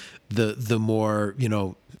in the more, you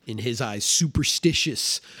know, in his eyes,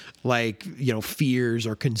 superstitious, like, you know, fears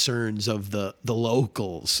or concerns of the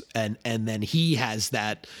locals. And then he has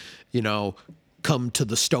that, you know, come to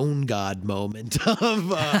the stone god moment of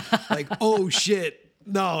like, oh shit,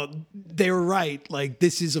 no, they were right. Like,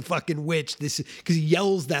 this is a fucking witch. This is because he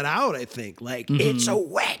yells that out, I think, like, it's a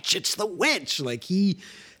witch. It's the witch. Like, he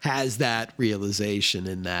has that realization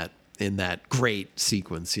in that great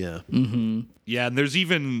sequence, Yeah, and there's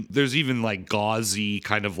even like gauzy,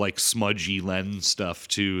 kind of like smudgy lens stuff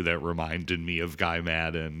too that reminded me of Guy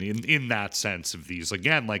Madden in that sense of these,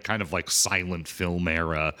 again, like kind of like silent film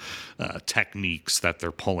era techniques that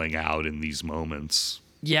they're pulling out in these moments.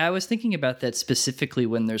 Yeah, I was thinking about that specifically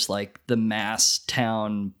when there's like the mass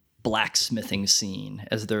town blacksmithing scene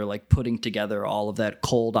as they're like putting together all of that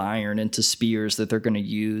cold iron into spears that they're going to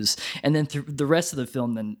use. And then through the rest of the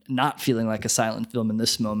film, then not feeling like a silent film in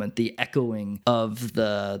this moment, the echoing of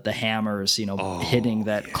the hammers, hitting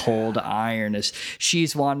that cold iron as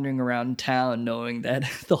she's wandering around town knowing that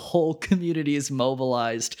the whole community is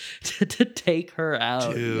mobilized to take her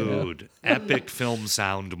out. Dude, epic film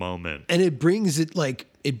sound moment. And it brings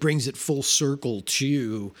it full circle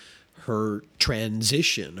to her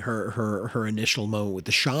transition, her initial moment with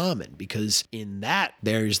the shaman, because in that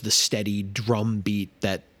there's the steady drum beat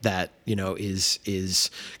that is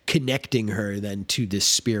connecting her then to the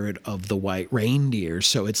spirit of the White Reindeer.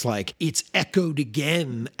 So it's like it's echoed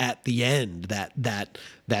again at the end, that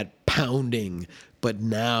pounding, but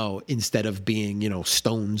now instead of being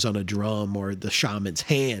stones on a drum or the shaman's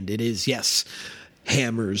hand, it is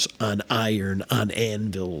hammers on iron on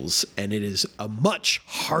anvils, and it is a much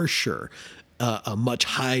harsher, a much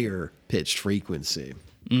higher pitched frequency.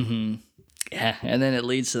 Mm-hmm. Yeah, and then it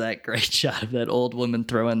leads to that great shot of that old woman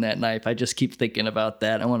throwing that knife. I just keep thinking about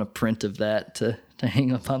that. I want a print of that to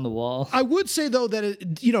hang up on the wall. I would say though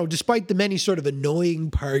that despite the many sort of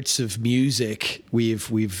annoying parts of music we've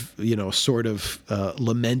sort of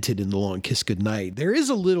lamented in the Long Kiss Goodnight, there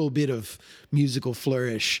is a little bit of musical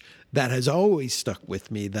flourish that has always stuck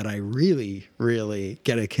with me that I really, really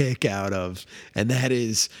get a kick out of, and that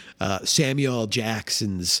is Samuel L.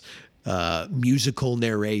 Jackson's musical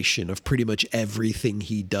narration of pretty much everything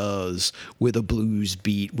he does with a blues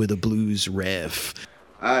beat, with a blues riff.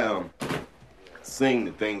 I sing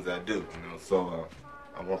the things I do, so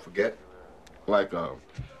I won't forget. Like da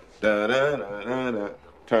da da da da,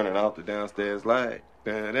 turning off the downstairs light,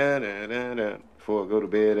 da da da da da, before I go to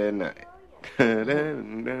bed at night.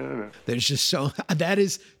 There's just that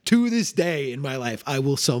is to this day in my life, I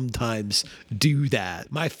will sometimes do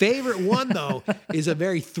that. My favorite one though is a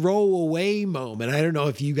very throwaway moment. I don't know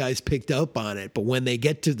if you guys picked up on it, but when they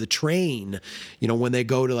get to the train, when they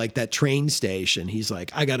go to like that train station, he's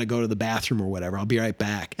like, I got to go to the bathroom or whatever. I'll be right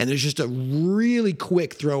back. And there's just a really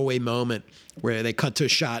quick throwaway moment where they cut to a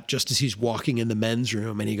shot just as he's walking in the men's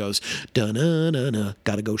room and he goes, da-na-na-na,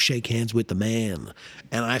 gotta go shake hands with the man.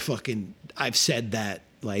 And I've said that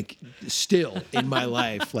like still in my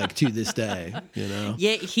life, like to this day,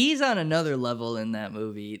 Yeah, he's on another level in that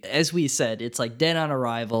movie. As we said, it's like dead on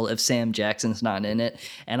arrival if Sam Jackson's not in it.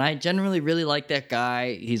 And I generally really like that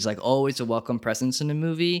guy. He's like always a welcome presence in a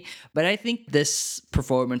movie. But I think this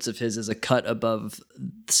performance of his is a cut above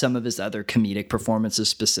some of his other comedic performances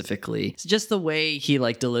specifically. It's just the way he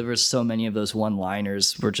like delivers so many of those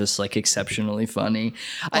one-liners were just like exceptionally funny.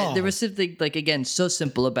 There was something like, again, so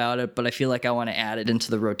simple about it, but I feel like I want to add it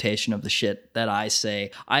into the rotation of the shit that I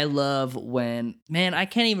say. I love when, man, I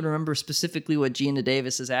can't even remember specifically what Gina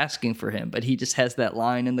Davis is asking for him, but he just has that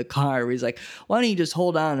line in the car where he's like, why don't you just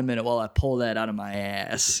hold on a minute while I pull that out of my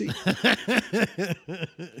ass?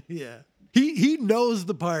 Yeah. He knows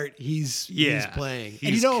the part he's playing.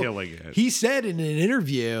 He's killing it. He said in an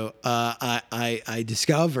interview, I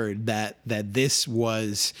discovered that this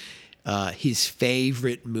was his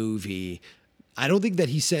favorite movie. I don't think that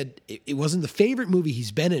he said it wasn't the favorite movie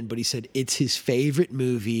he's been in, but he said it's his favorite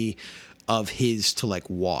movie of his to like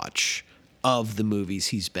watch of the movies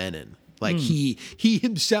he's been in. Like he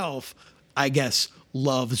himself, I guess,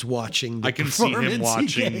 loves watching the I can see him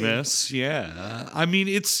watching game. this. Yeah. I mean,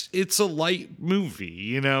 it's a light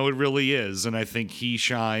movie, it really is. And I think he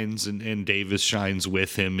shines and Davis shines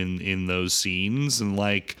with him in those scenes. And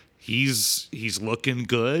like, he's looking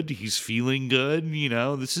good. He's feeling good.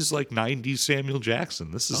 This is like 90s Samuel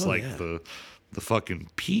Jackson. This is the fucking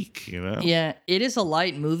peak, Yeah, it is a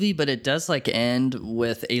light movie, but it does like end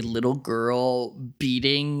with a little girl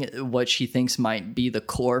beating what she thinks might be the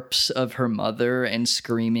corpse of her mother and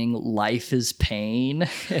screaming, "Life is pain,"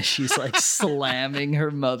 as she's like slamming her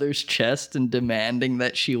mother's chest and demanding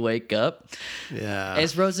that she wake up. Yeah.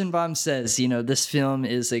 As Rosenbaum says, this film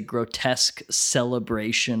is a grotesque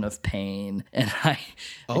celebration of pain. And I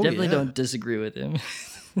definitely don't disagree with him.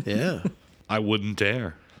 Yeah. I wouldn't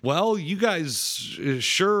dare. Well, you guys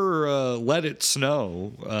sure let it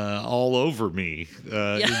snow all over me in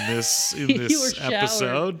this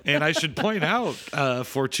episode. And I should point out,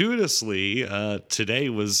 fortuitously, today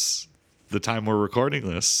was the time we're recording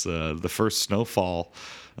this. The first snowfall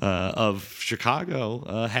of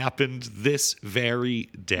Chicago happened this very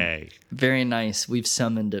day. Very nice. We've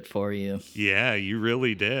summoned it for you. Yeah, you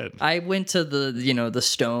really did. I went to the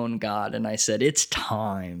stone god and I said, it's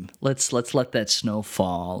time. Let's let that snow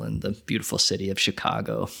fall in the beautiful city of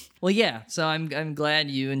Chicago. Well, yeah. So I'm glad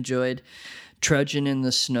you enjoyed trudging in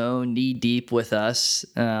the snow knee deep with us.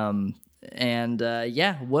 And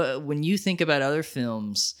when you think about other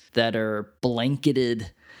films that are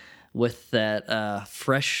blanketed with that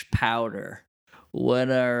fresh powder, what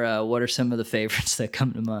are some of the favorites that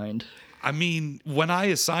come to mind? I mean, when I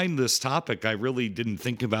assigned this topic, I really didn't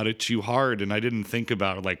think about it too hard, and I didn't think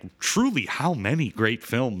about truly how many great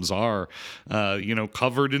films are,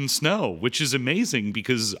 covered in snow, which is amazing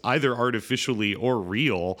because either artificially or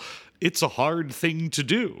real, it's a hard thing to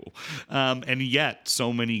do. And yet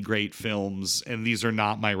so many great films, and these are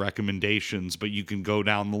not my recommendations, but you can go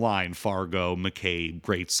down the line. Fargo, McCabe,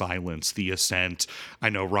 Great Silence, The Ascent. I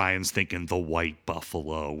know Ryan's thinking The White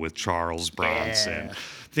Buffalo with Charles Bronson. Yeah.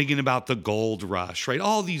 Thinking about The Gold Rush, right?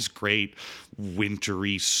 All these great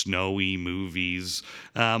wintry, snowy movies.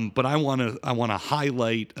 But I want to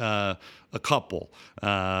highlight a couple.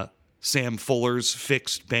 Sam Fuller's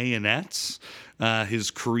Fixed Bayonets, his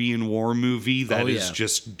Korean War movie that is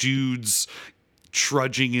just dudes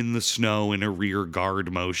trudging in the snow in a rear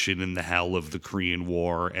guard motion in the hell of the Korean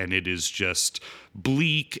War, and it is just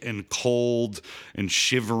bleak and cold and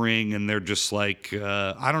shivering, and they're just like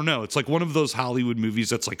I don't know, it's like one of those Hollywood movies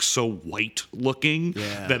that's like so white looking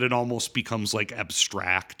that it almost becomes like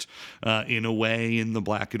abstract in a way in the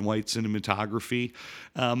black and white cinematography.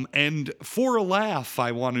 And for a laugh,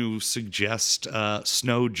 I want to suggest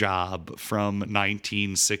Snow Job from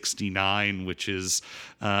 1969, which is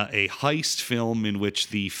a heist film in which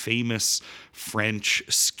the famous French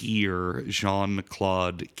skier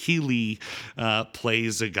Jean-Claude Killy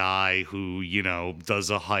plays a guy who, does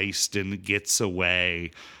a heist and gets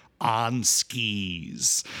away on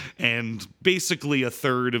skis. And basically a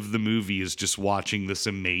third of the movie is just watching this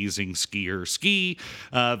amazing skier ski.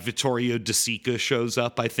 Vittorio De Sica shows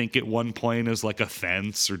up, I think, at one point as like a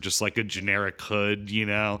fence or just like a generic hood,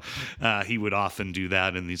 He would often do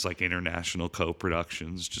that in these like international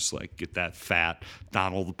co-productions, just like get that fat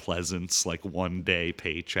Donald Pleasance like one day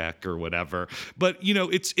paycheck or whatever. But,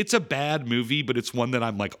 it's a bad movie, but it's one that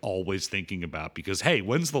I'm like always thinking about because, hey,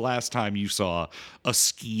 when's the last time you saw a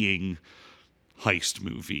skiing heist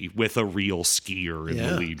movie with a real skier in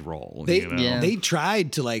the lead role? They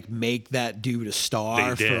tried to like make that dude a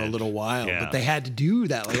star for a little while, but they had to do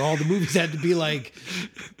that. Like all the movies had to be like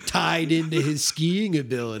tied into his skiing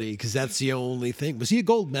ability because that's the only thing. Was he a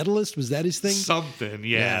gold medalist? Was that his thing? Something,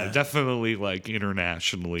 definitely like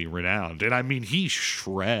internationally renowned. And I mean, he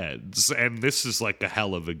shreds, and this is like a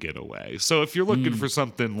hell of a getaway. So if you're looking for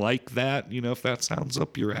something like that, if that sounds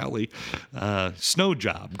up your alley, Snow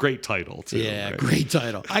Job, great title too. Yeah. Right? Great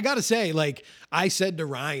title. I gotta say, like I said to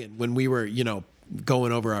Ryan when we were,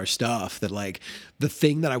 going over our stuff, that like the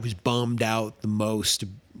thing that I was bummed out the most,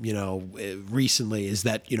 recently is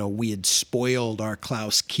that, we had spoiled our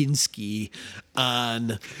Klaus Kinski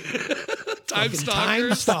on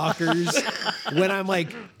Time Stalkers when I'm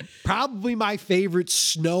like, probably my favorite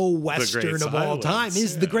snow western of all time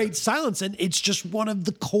is The Great Silence, and it's just one of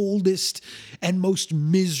the coldest and most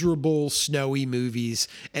miserable snowy movies,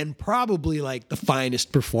 and probably like the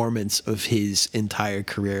finest performance of his entire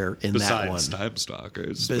career in that one. Besides Time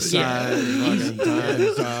Stalkers. Besides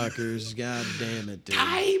Time Stalkers, god damn it, dude.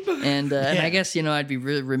 And I guess, I'd be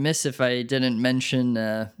really remiss if I didn't mention,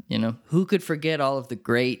 who could forget all of the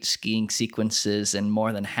great skiing sequences and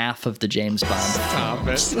more than half of the James Bond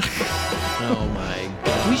films. Oh my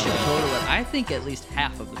god. We should total it. I think at least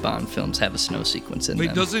half of the Bond films have a snow sequence in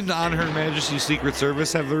them. Doesn't On Her Majesty's Secret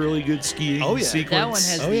Service have a really good skiing sequence? That one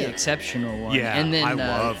has the exceptional one. Yeah, and then, I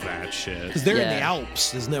love that shit. Because they're in the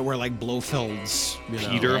Alps, isn't that where like Blofeld's,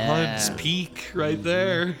 Peter Hunt's peak right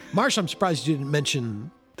there. Marsh, I'm surprised you didn't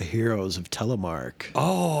mention The Heroes of Telemark.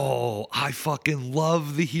 Oh, I fucking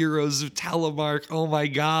love The Heroes of Telemark. Oh my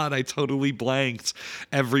God, I totally blanked.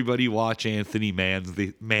 Everybody watch Anthony Mann's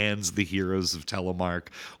The Heroes of Telemark.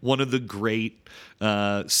 One of the great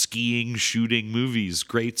skiing, shooting movies.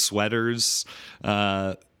 Great sweaters.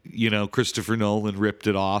 Christopher Nolan ripped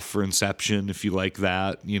it off for Inception, if you like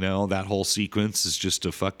that. That whole sequence is just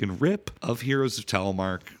a fucking rip of Heroes of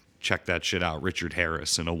Telemark. Check that shit out. Richard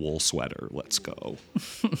Harris in a wool sweater. Let's go.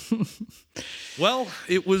 Well,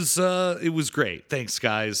 it was great. Thanks,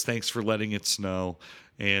 guys. Thanks for letting it snow.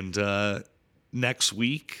 And next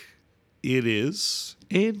week, it is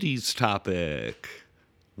Andy's topic.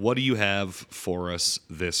 What do you have for us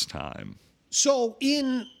this time? So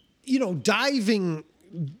in, diving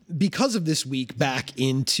because of this week back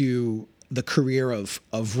into the career of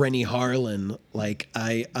Renny Harlin, like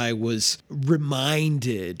I was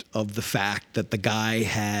reminded of the fact that the guy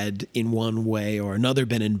had in one way or another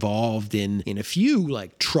been involved in a few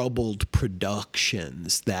like troubled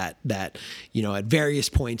productions that at various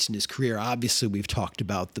points in his career. Obviously we've talked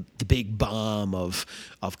about the big bomb of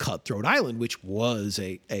Cutthroat Island, which was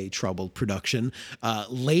a troubled production.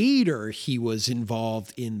 Later he was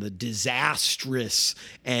involved in the disastrous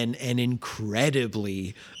and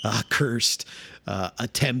incredibly cursed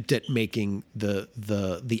attempt at making the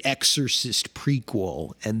Exorcist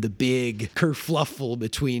prequel, and the big kerfluffle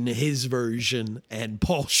between his version and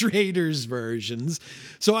Paul Schrader's versions.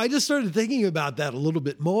 So I just started thinking about that a little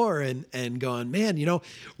bit more and going, man,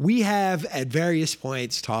 we have at various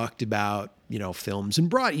points talked about films and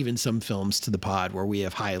brought even some films to the pod where we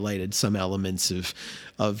have highlighted some elements of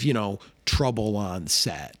trouble on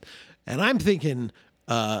set. And I'm thinking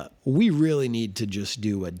we really need to just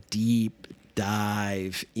do a deep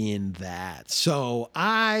dive in that. So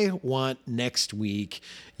I want next week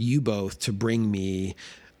you both to bring me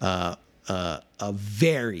a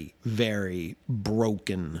very, very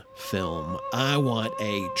broken film. I want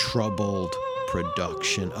a troubled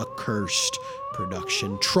production, a cursed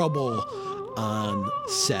production, trouble on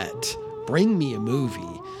set. Bring me a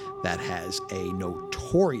movie that has a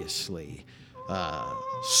notoriously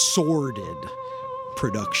sordid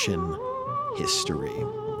production history.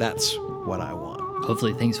 That's what I want.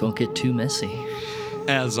 Hopefully things won't get too messy.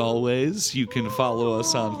 As always, you can follow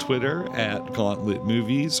us on Twitter at Gauntlet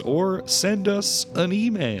Movies or send us an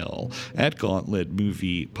email at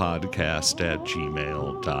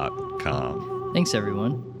gauntletmoviepodcast@gmail.com. Thanks,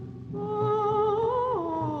 everyone.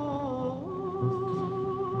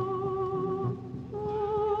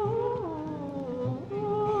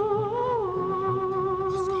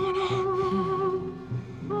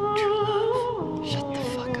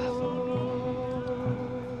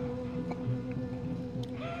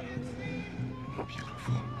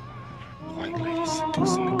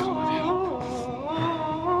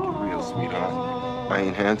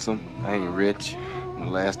 Handsome, I ain't rich. And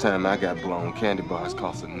the last time I got blown, candy bars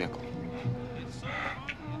cost a nickel.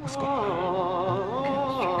 What's going on?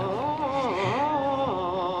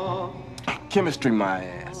 Chemistry, my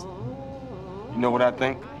ass. You know what I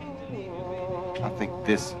think? I think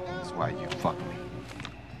this is why you fuck me.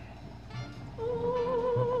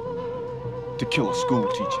 To kill a school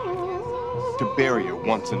teacher. To bury her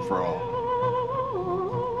once and for all.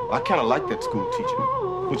 I kind of like that school teacher.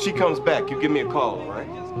 When she comes back, you give me a call, all right?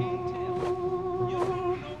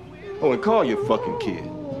 Oh, and call your fucking kid.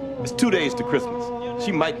 It's 2 days to Christmas.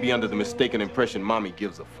 She might be under the mistaken impression mommy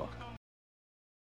gives a fuck.